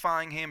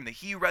crucifying him, that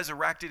he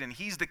resurrected, and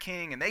he's the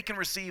King, and they can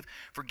receive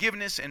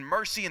forgiveness and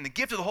mercy and the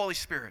gift of the Holy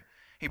Spirit.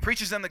 He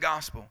preaches them the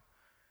gospel.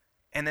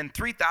 And then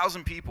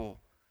 3,000 people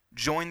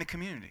join the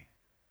community.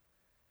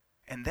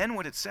 And then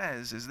what it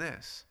says is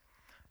this: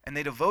 and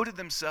they devoted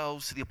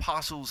themselves to the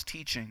apostles'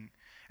 teaching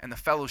and the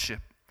fellowship,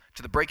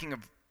 to the breaking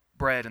of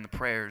bread and the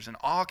prayers. And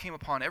awe came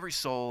upon every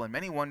soul, and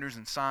many wonders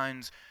and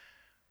signs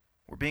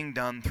were being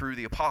done through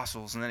the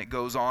apostles. And then it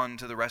goes on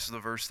to the rest of the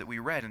verse that we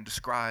read and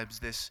describes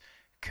this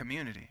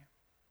community.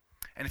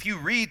 And if you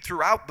read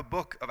throughout the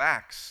book of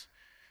Acts,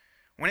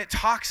 when it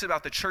talks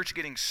about the church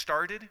getting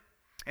started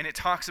and it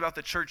talks about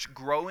the church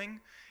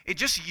growing, it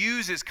just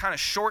uses kind of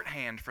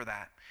shorthand for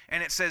that.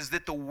 And it says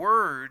that the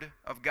word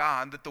of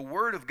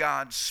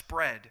God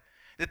spread,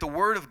 that the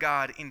word of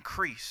God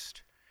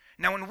increased.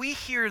 Now, when we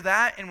hear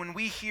that and when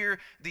we hear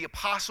the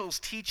apostles'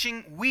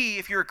 teaching, we,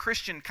 if you're a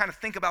Christian, kind of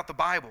think about the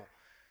Bible,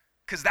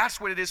 because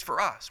that's what it is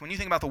for us. When you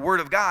think about the word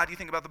of God, you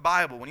think about the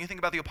Bible. When you think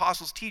about the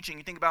apostles' teaching,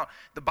 you think about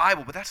the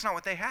Bible, but that's not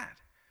what they had.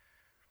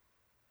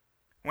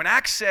 When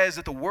Acts says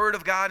that the word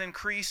of God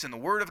increased and the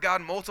word of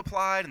God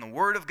multiplied and the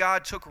word of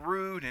God took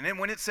root, and then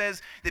when it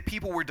says that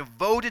people were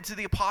devoted to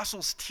the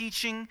apostles'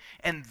 teaching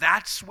and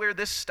that's where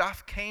this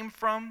stuff came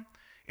from,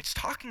 it's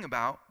talking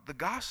about the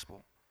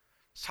gospel.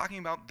 It's talking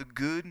about the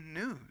good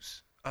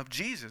news of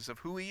Jesus, of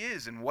who he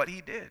is and what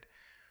he did.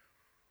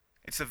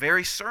 It's the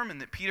very sermon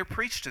that Peter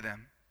preached to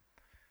them.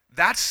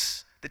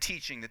 That's the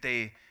teaching that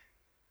they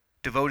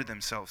devoted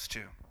themselves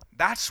to.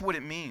 That's what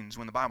it means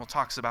when the Bible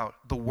talks about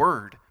the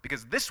word,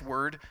 because this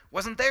word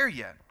wasn't there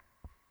yet.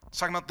 It's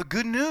talking about the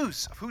good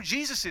news of who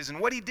Jesus is and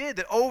what he did,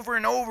 that over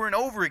and over and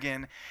over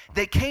again,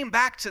 they came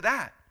back to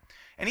that.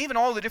 And even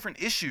all the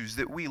different issues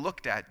that we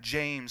looked at,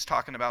 James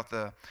talking about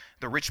the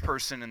rich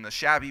person and the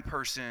shabby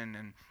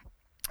person,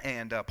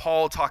 and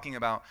Paul talking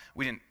about,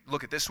 we didn't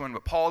look at this one,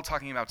 but Paul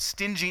talking about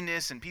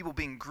stinginess and people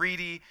being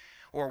greedy,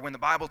 or when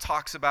Paul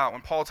talks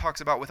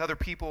about with other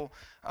people,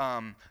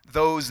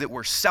 those that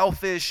were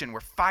selfish and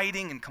were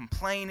fighting and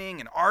complaining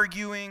and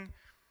arguing.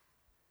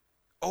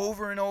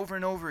 Over and over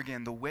and over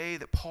again, the way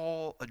that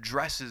Paul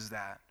addresses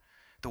that,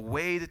 the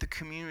way that the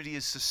community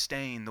is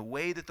sustained, the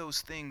way that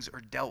those things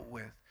are dealt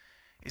with,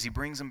 is he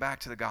brings them back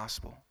to the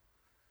gospel.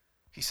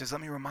 He says,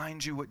 let me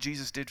remind you what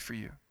Jesus did for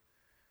you.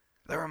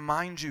 Let me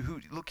remind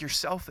you look, you're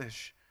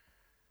selfish.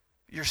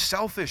 You're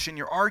selfish and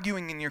you're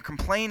arguing and you're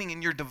complaining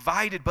and you're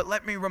divided, but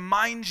let me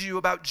remind you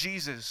about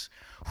Jesus,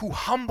 who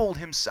humbled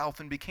himself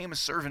and became a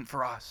servant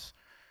for us,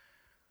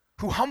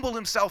 who humbled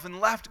himself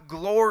and left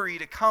glory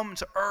to come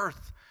to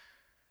earth,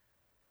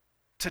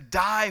 to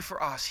die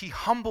for us. He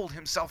humbled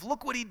himself.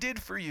 Look what he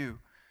did for you.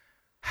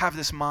 Have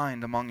this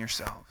mind among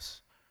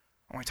yourselves.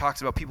 When he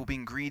talks about people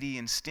being greedy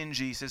and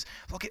stingy, he says,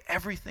 look at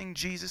everything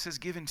Jesus has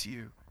given to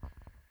you.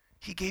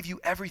 He gave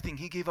you everything.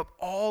 He gave up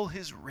all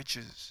his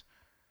riches.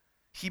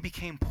 He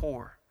became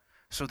poor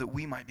so that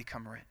we might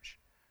become rich.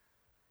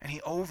 And he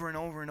over and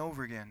over and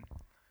over again,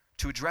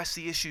 to address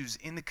the issues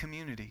in the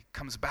community,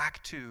 comes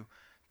back to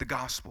the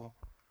gospel,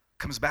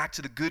 comes back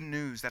to the good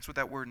news. That's what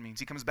that word means.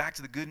 He comes back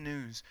to the good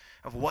news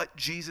of what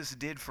Jesus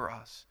did for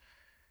us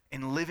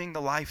in living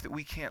the life that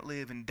we can't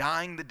live, in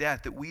dying the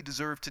death that we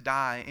deserve to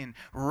die, in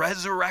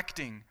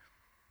resurrecting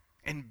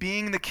and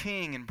being the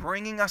King and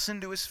bringing us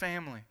into his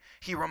family.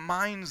 He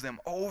reminds them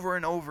over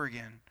and over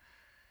again.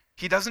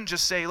 He doesn't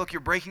just say, look,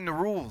 you're breaking the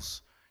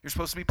rules. You're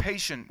supposed to be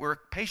patient. We're a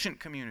patient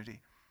community.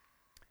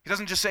 He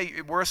doesn't just say,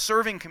 we're a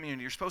serving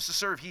community. You're supposed to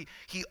serve. He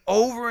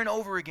over and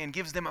over again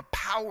gives them a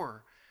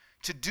power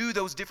to do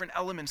those different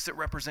elements that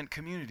represent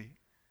community.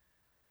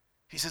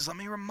 He says, let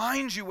me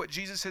remind you what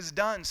Jesus has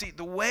done. See,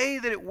 the way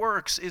that it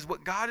works is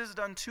what God has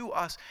done to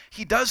us,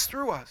 he does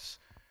through us.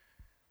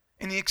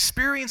 And the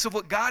experience of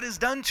what God has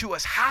done to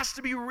us has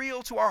to be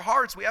real to our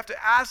hearts. We have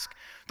to ask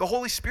the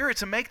Holy Spirit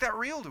to make that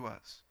real to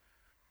us.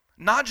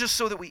 Not just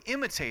so that we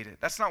imitate it.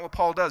 That's not what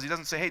Paul does. He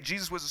doesn't say, hey,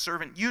 Jesus was a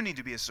servant, you need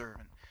to be a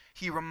servant.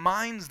 He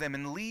reminds them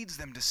and leads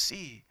them to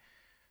see.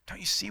 Don't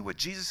you see what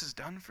Jesus has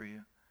done for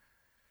you?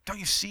 Don't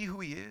you see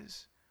who he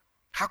is?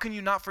 How can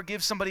you not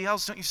forgive somebody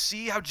else? Don't you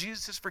see how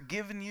Jesus has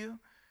forgiven you?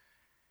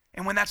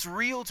 And when that's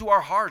real to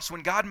our hearts,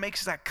 when God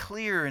makes that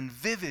clear and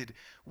vivid,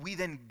 we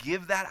then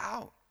give that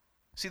out.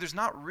 See, there's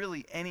not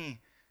really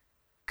any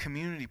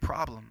community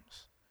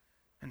problems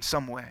in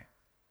some way.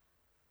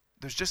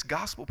 There's just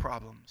gospel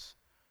problems.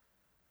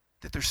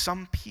 That there's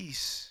some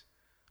piece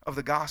of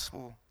the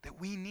gospel that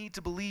we need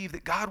to believe,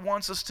 that God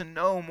wants us to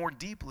know more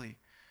deeply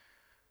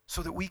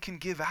so that we can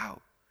give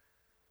out,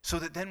 so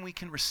that then we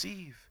can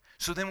receive,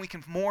 so then we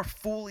can more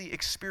fully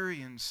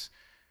experience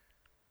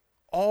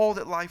all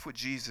that life with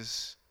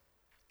Jesus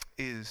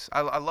is.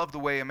 I love the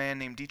way a man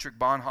named Dietrich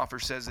Bonhoeffer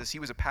says this. He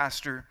was a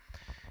pastor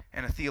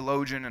and a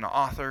theologian and an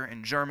author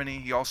in Germany.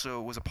 He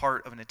also was a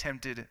part of an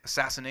attempted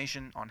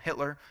assassination on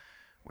Hitler,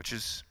 which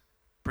is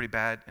pretty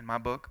bad in my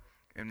book,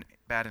 and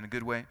bad in a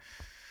good way.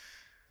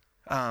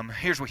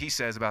 Here's what he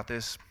says about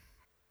this.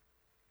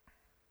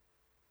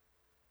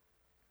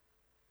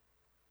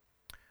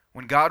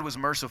 when God was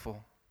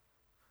merciful,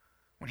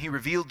 when he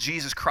revealed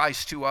Jesus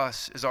Christ to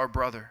us as our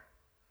brother,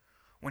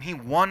 when he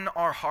won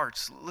our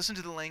hearts, listen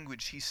to the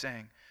language he's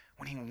saying,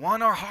 when he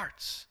won our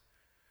hearts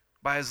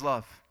by his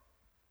love.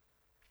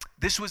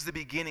 This was the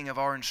beginning of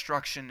our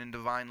instruction in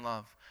divine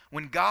love.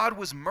 When God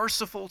was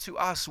merciful to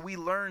us, we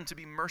learned to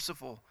be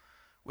merciful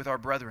with our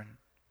brethren.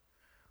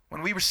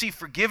 When we received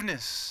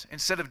forgiveness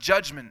instead of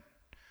judgment,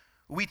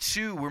 we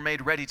too were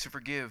made ready to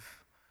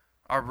forgive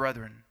our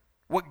brethren.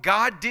 What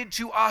God did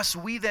to us,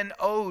 we then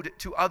owed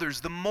to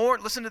others. The more,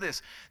 listen to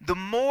this, the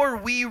more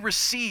we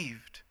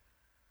received,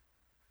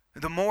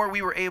 the more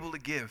we were able to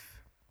give.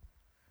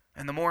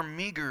 And the more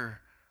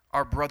meager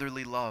our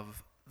brotherly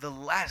love, the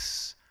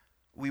less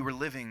we were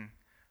living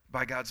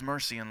by God's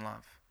mercy and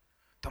love.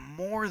 The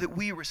more that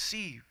we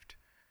received,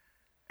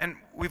 and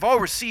we've all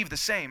received the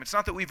same. It's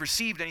not that we've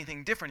received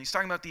anything different. He's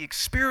talking about the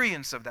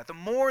experience of that. The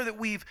more that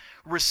we've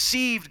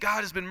received,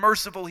 God has been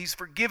merciful. He's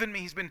forgiven me.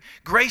 He's been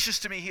gracious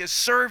to me. He has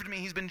served me.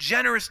 He's been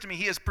generous to me.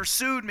 He has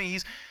pursued me.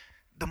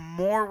 The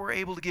more we're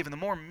able to give, and the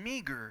more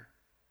meager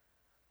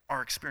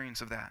our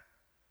experience of that,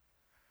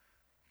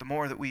 the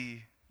more that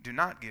we do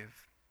not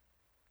give.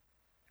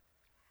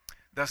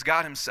 Thus,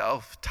 God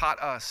himself taught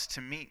us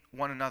to meet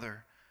one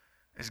another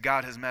as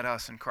God has met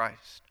us in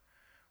Christ.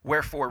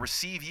 Wherefore,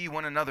 receive ye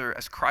one another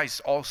as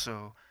Christ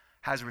also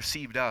has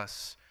received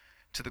us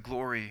to the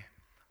glory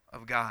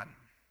of God.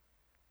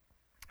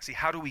 See,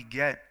 how do we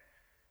get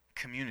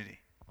community?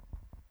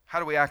 How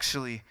do we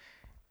actually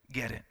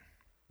get it?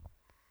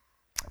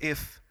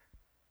 If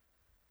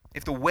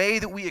the way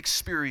that we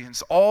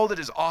experience all that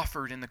is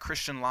offered in the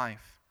Christian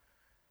life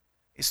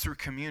is through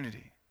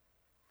community,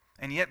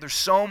 and yet there's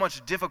so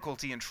much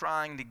difficulty in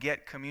trying to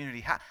get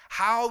community,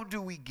 how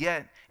do we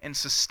get and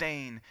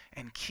sustain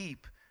and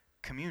keep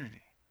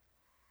community?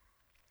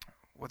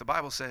 What the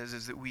Bible says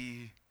is that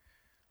we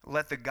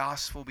let the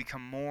gospel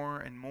become more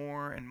and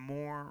more and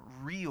more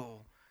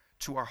real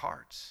to our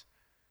hearts.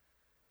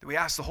 That we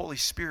ask the Holy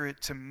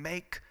Spirit to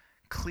make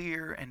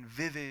clear and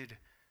vivid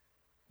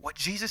what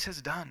Jesus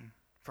has done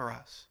for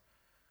us.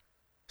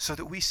 So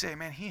that we say,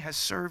 man, he has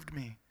served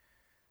me.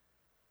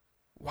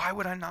 Why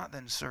would I not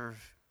then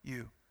serve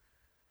you?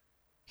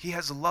 He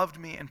has loved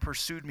me and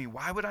pursued me.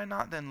 Why would I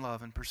not then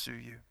love and pursue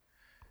you?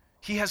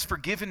 He has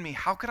forgiven me.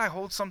 How could I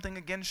hold something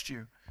against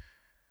you?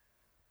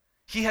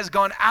 He has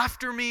gone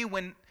after me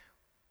when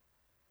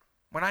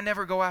I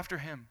never go after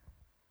him.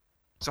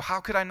 So how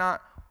could I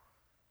not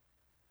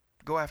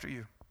go after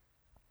you?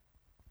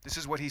 This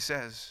is what he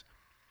says.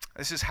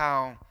 This is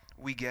how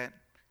we get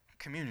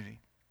community.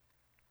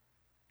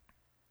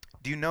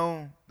 Do you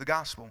know the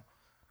gospel?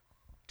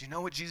 Do you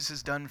know what Jesus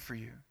has done for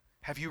you?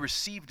 Have you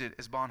received it,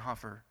 as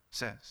Bonhoeffer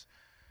says?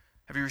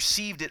 Have you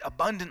received it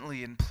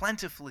abundantly and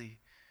plentifully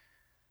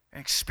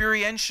and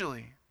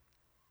experientially?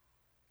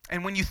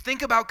 And when you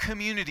think about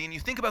community and you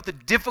think about the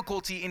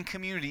difficulty in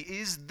community,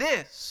 is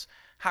this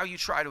how you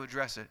try to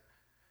address it?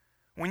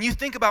 When you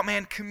think about,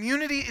 man,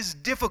 community is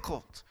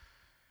difficult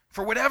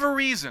for whatever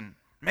reason.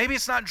 Maybe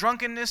it's not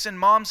drunkenness and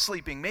mom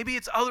sleeping. Maybe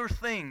it's other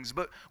things.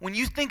 But when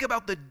you think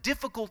about the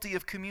difficulty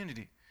of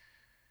community,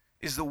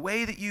 is the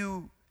way that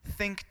you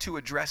think to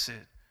address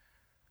it,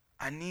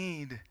 I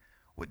need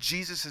what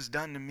Jesus has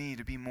done to me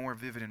to be more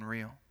vivid and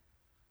real.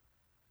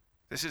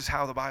 This is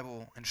how the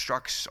Bible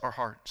instructs our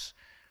hearts.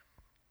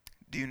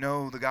 Do you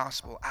know the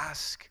gospel?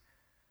 Ask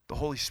the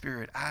Holy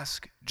Spirit,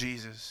 ask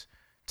Jesus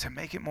to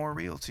make it more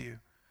real to you.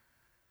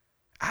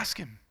 Ask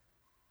him.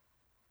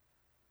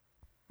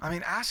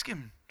 Ask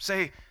him.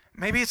 Say,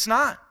 maybe it's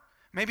not.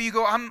 Maybe you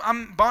go,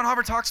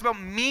 Bonhoeffer talks about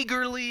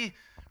meagerly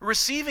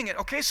receiving it.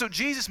 Okay, so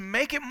Jesus,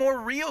 make it more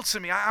real to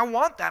me. I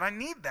want that. I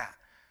need that.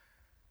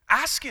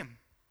 Ask him.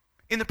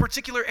 In the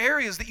particular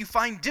areas that you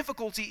find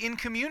difficulty in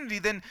community,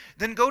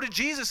 then go to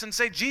Jesus and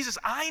say, Jesus,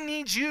 I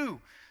need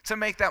you to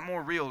make that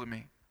more real to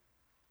me.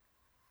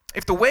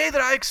 If the way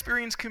that I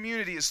experience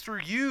community is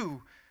through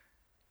you,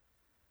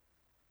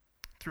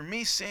 through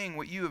me seeing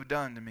what you have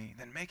done to me,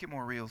 then make it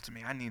more real to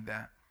me. I need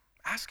that.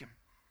 Ask him.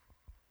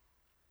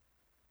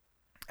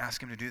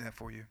 Ask him to do that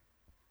for you.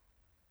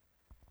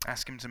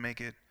 Ask him to make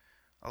it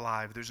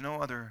alive. There's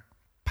no other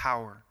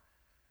power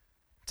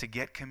to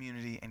get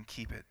community and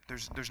keep it.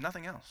 There's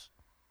nothing else.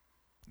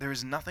 There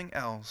is nothing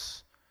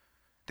else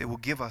that will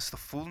give us the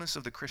fullness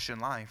of the Christian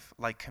life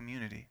like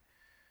community.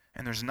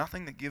 And there's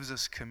nothing that gives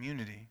us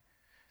community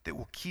that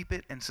will keep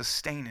it and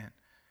sustain it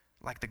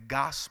like the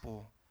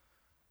gospel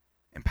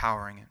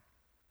empowering it.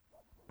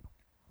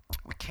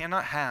 We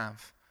cannot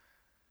have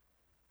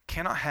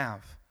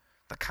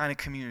the kind of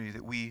community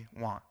that we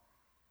want.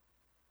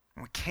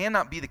 And we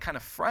cannot be the kind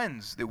of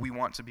friends that we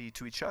want to be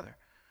to each other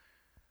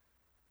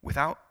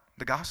without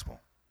the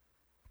gospel.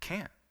 We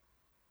can't.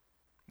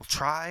 We'll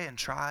try and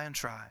try and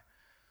try.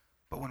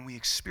 But when we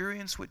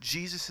experience what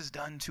Jesus has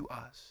done to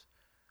us,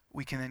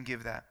 we can then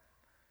give that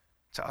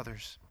to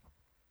others.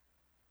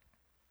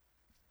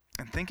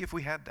 And think if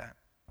we had that.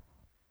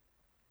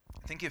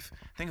 Think if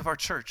our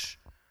church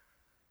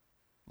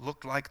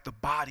looked like the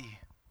body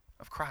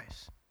of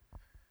Christ.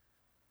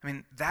 I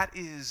mean, that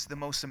is the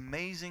most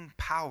amazing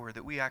power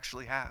that we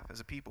actually have as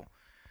a people,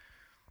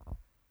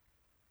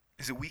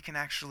 is that we can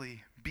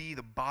actually be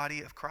the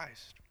body of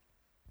Christ,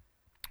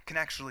 can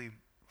actually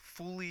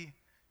fully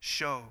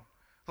show.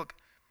 Look,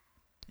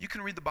 you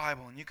can read the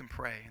Bible and you can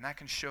pray, and that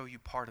can show you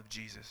part of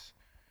Jesus.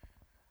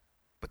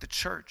 But the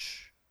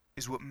church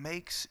is what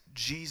makes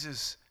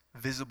Jesus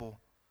visible.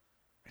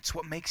 It's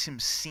what makes him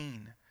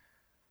seen.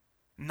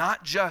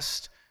 Not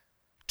just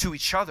to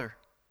each other,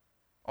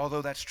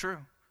 although that's true,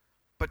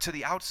 but to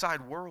the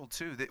outside world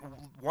too, that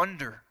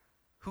wonder,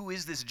 who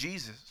is this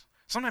Jesus?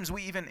 Sometimes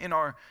we even in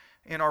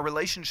our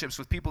relationships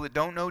with people that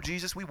don't know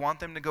Jesus, we want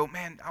them to go,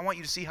 man, I want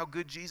you to see how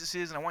good Jesus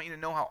is, and I want you to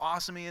know how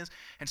awesome he is.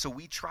 And so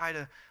we try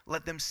to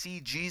let them see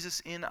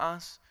Jesus in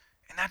us,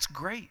 and that's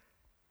great.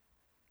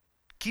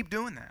 Keep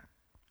doing that.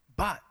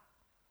 But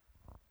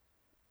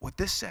what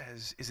this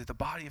says is that the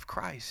body of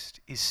Christ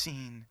is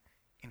seen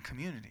in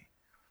community.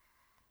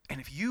 And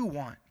if you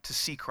want to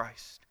see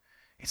Christ,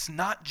 it's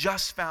not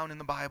just found in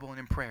the Bible and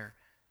in prayer.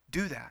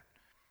 Do that.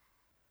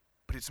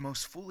 But it's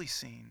most fully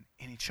seen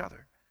in each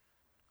other.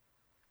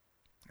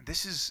 And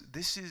this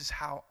is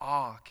how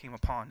awe came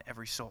upon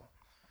every soul.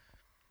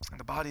 And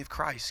the body of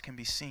Christ can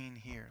be seen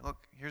here. Look,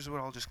 here's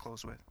what I'll just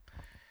close with.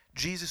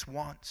 Jesus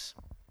wants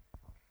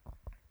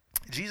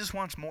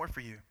more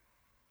for you.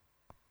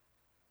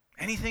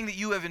 Anything that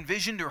you have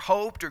envisioned or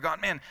hoped or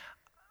gone, man,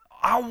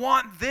 I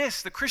want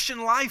this. The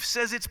Christian life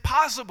says it's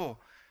possible.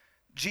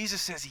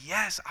 Jesus says,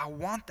 yes, I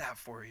want that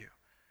for you.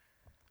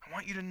 I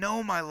want you to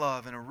know my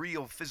love in a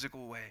real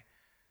physical way,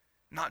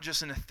 not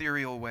just an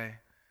ethereal way.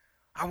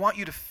 I want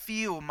you to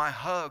feel my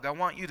hug. I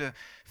want you to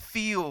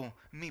feel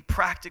me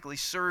practically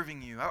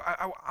serving you.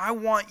 I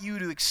want you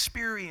to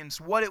experience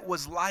what it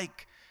was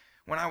like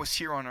when I was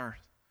here on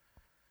earth.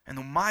 And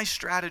my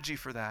strategy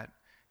for that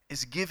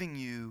is giving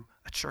you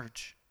a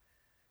church.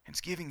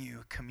 It's giving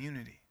you a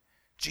community.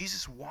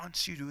 Jesus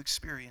wants you to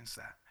experience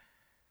that.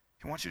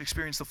 He wants you to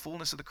experience the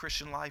fullness of the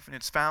Christian life, and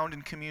it's found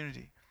in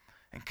community.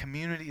 And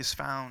community is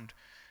found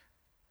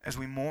as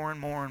we more and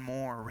more and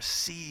more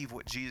receive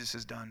what Jesus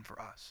has done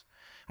for us.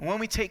 And when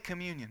we take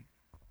communion,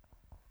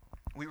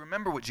 we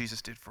remember what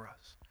Jesus did for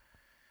us.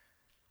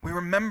 We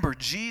remember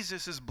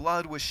Jesus'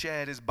 blood was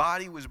shed, his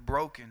body was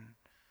broken,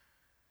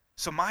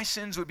 so my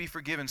sins would be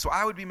forgiven, so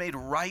I would be made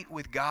right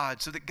with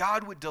God, so that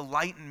God would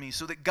delight in me,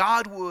 so that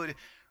God would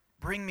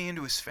bring me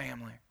into his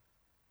family.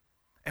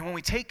 And when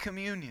we take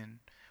communion,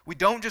 we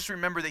don't just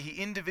remember that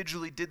he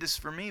individually did this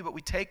for me, but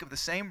we take of the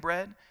same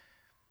bread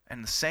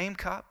and the same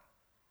cup,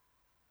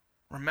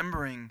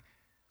 remembering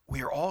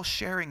we are all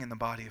sharing in the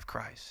body of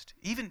Christ.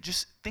 Even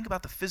just think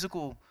about the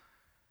physical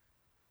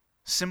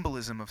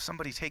symbolism of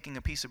somebody taking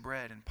a piece of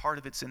bread and part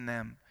of it's in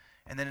them,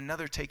 and then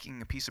another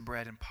taking a piece of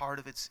bread and part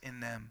of it's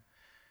in them.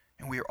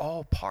 And we are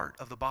all part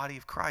of the body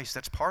of Christ.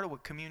 That's part of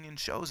what communion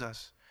shows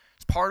us.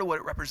 It's part of what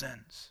it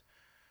represents.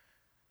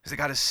 Is that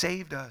God has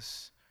saved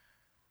us,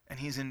 and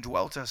he's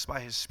indwelt us by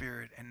his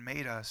Spirit and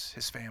made us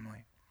his family.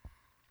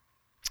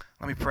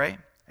 Let me pray,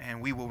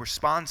 and we will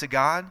respond to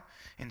God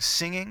in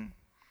singing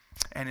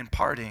and in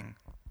partying.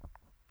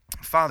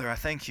 Father, I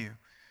thank you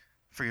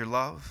for your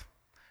love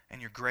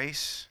and your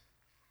grace.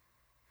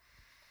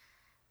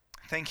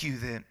 Thank you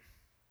that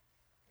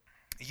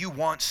you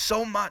want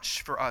so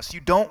much for us.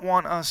 You don't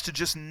want us to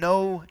just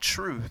know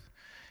truth.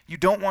 You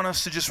don't want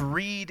us to just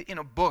read in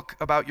a book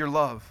about your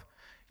love.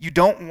 You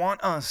don't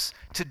want us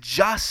to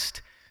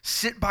just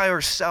sit by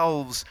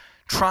ourselves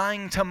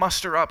trying to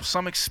muster up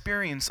some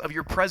experience of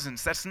your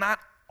presence. That's not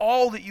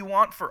all that you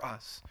want for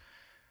us.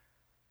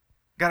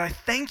 God, I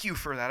thank you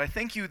for that. I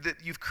thank you that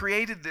you've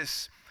created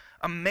this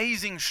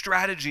amazing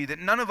strategy that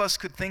none of us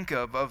could think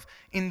of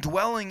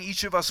indwelling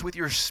each of us with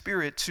your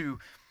Spirit to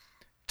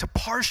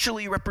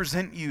partially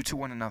represent you to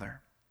one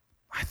another.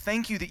 I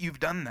thank you that you've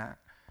done that.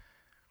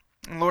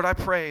 And Lord, I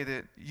pray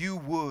that you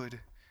would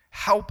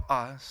help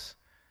us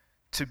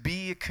to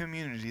be a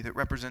community that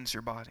represents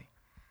your body.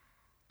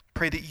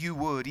 Pray that you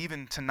would,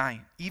 even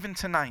tonight, even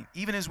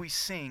as we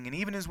sing and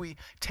even as we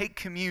take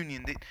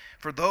communion, that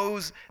for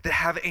those that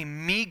have a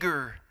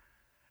meager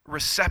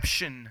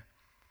reception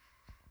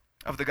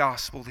of the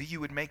gospel, that you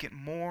would make it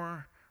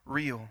more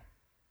real,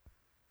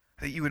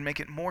 that you would make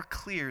it more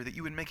clear, that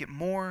you would make it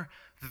more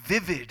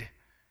vivid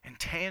and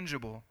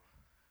tangible,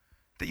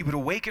 that you would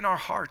awaken our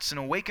hearts and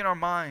awaken our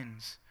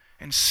minds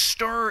and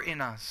stir in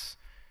us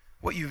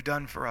what you've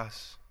done for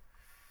us.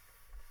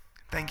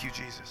 Thank you,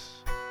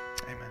 Jesus.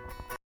 Amen.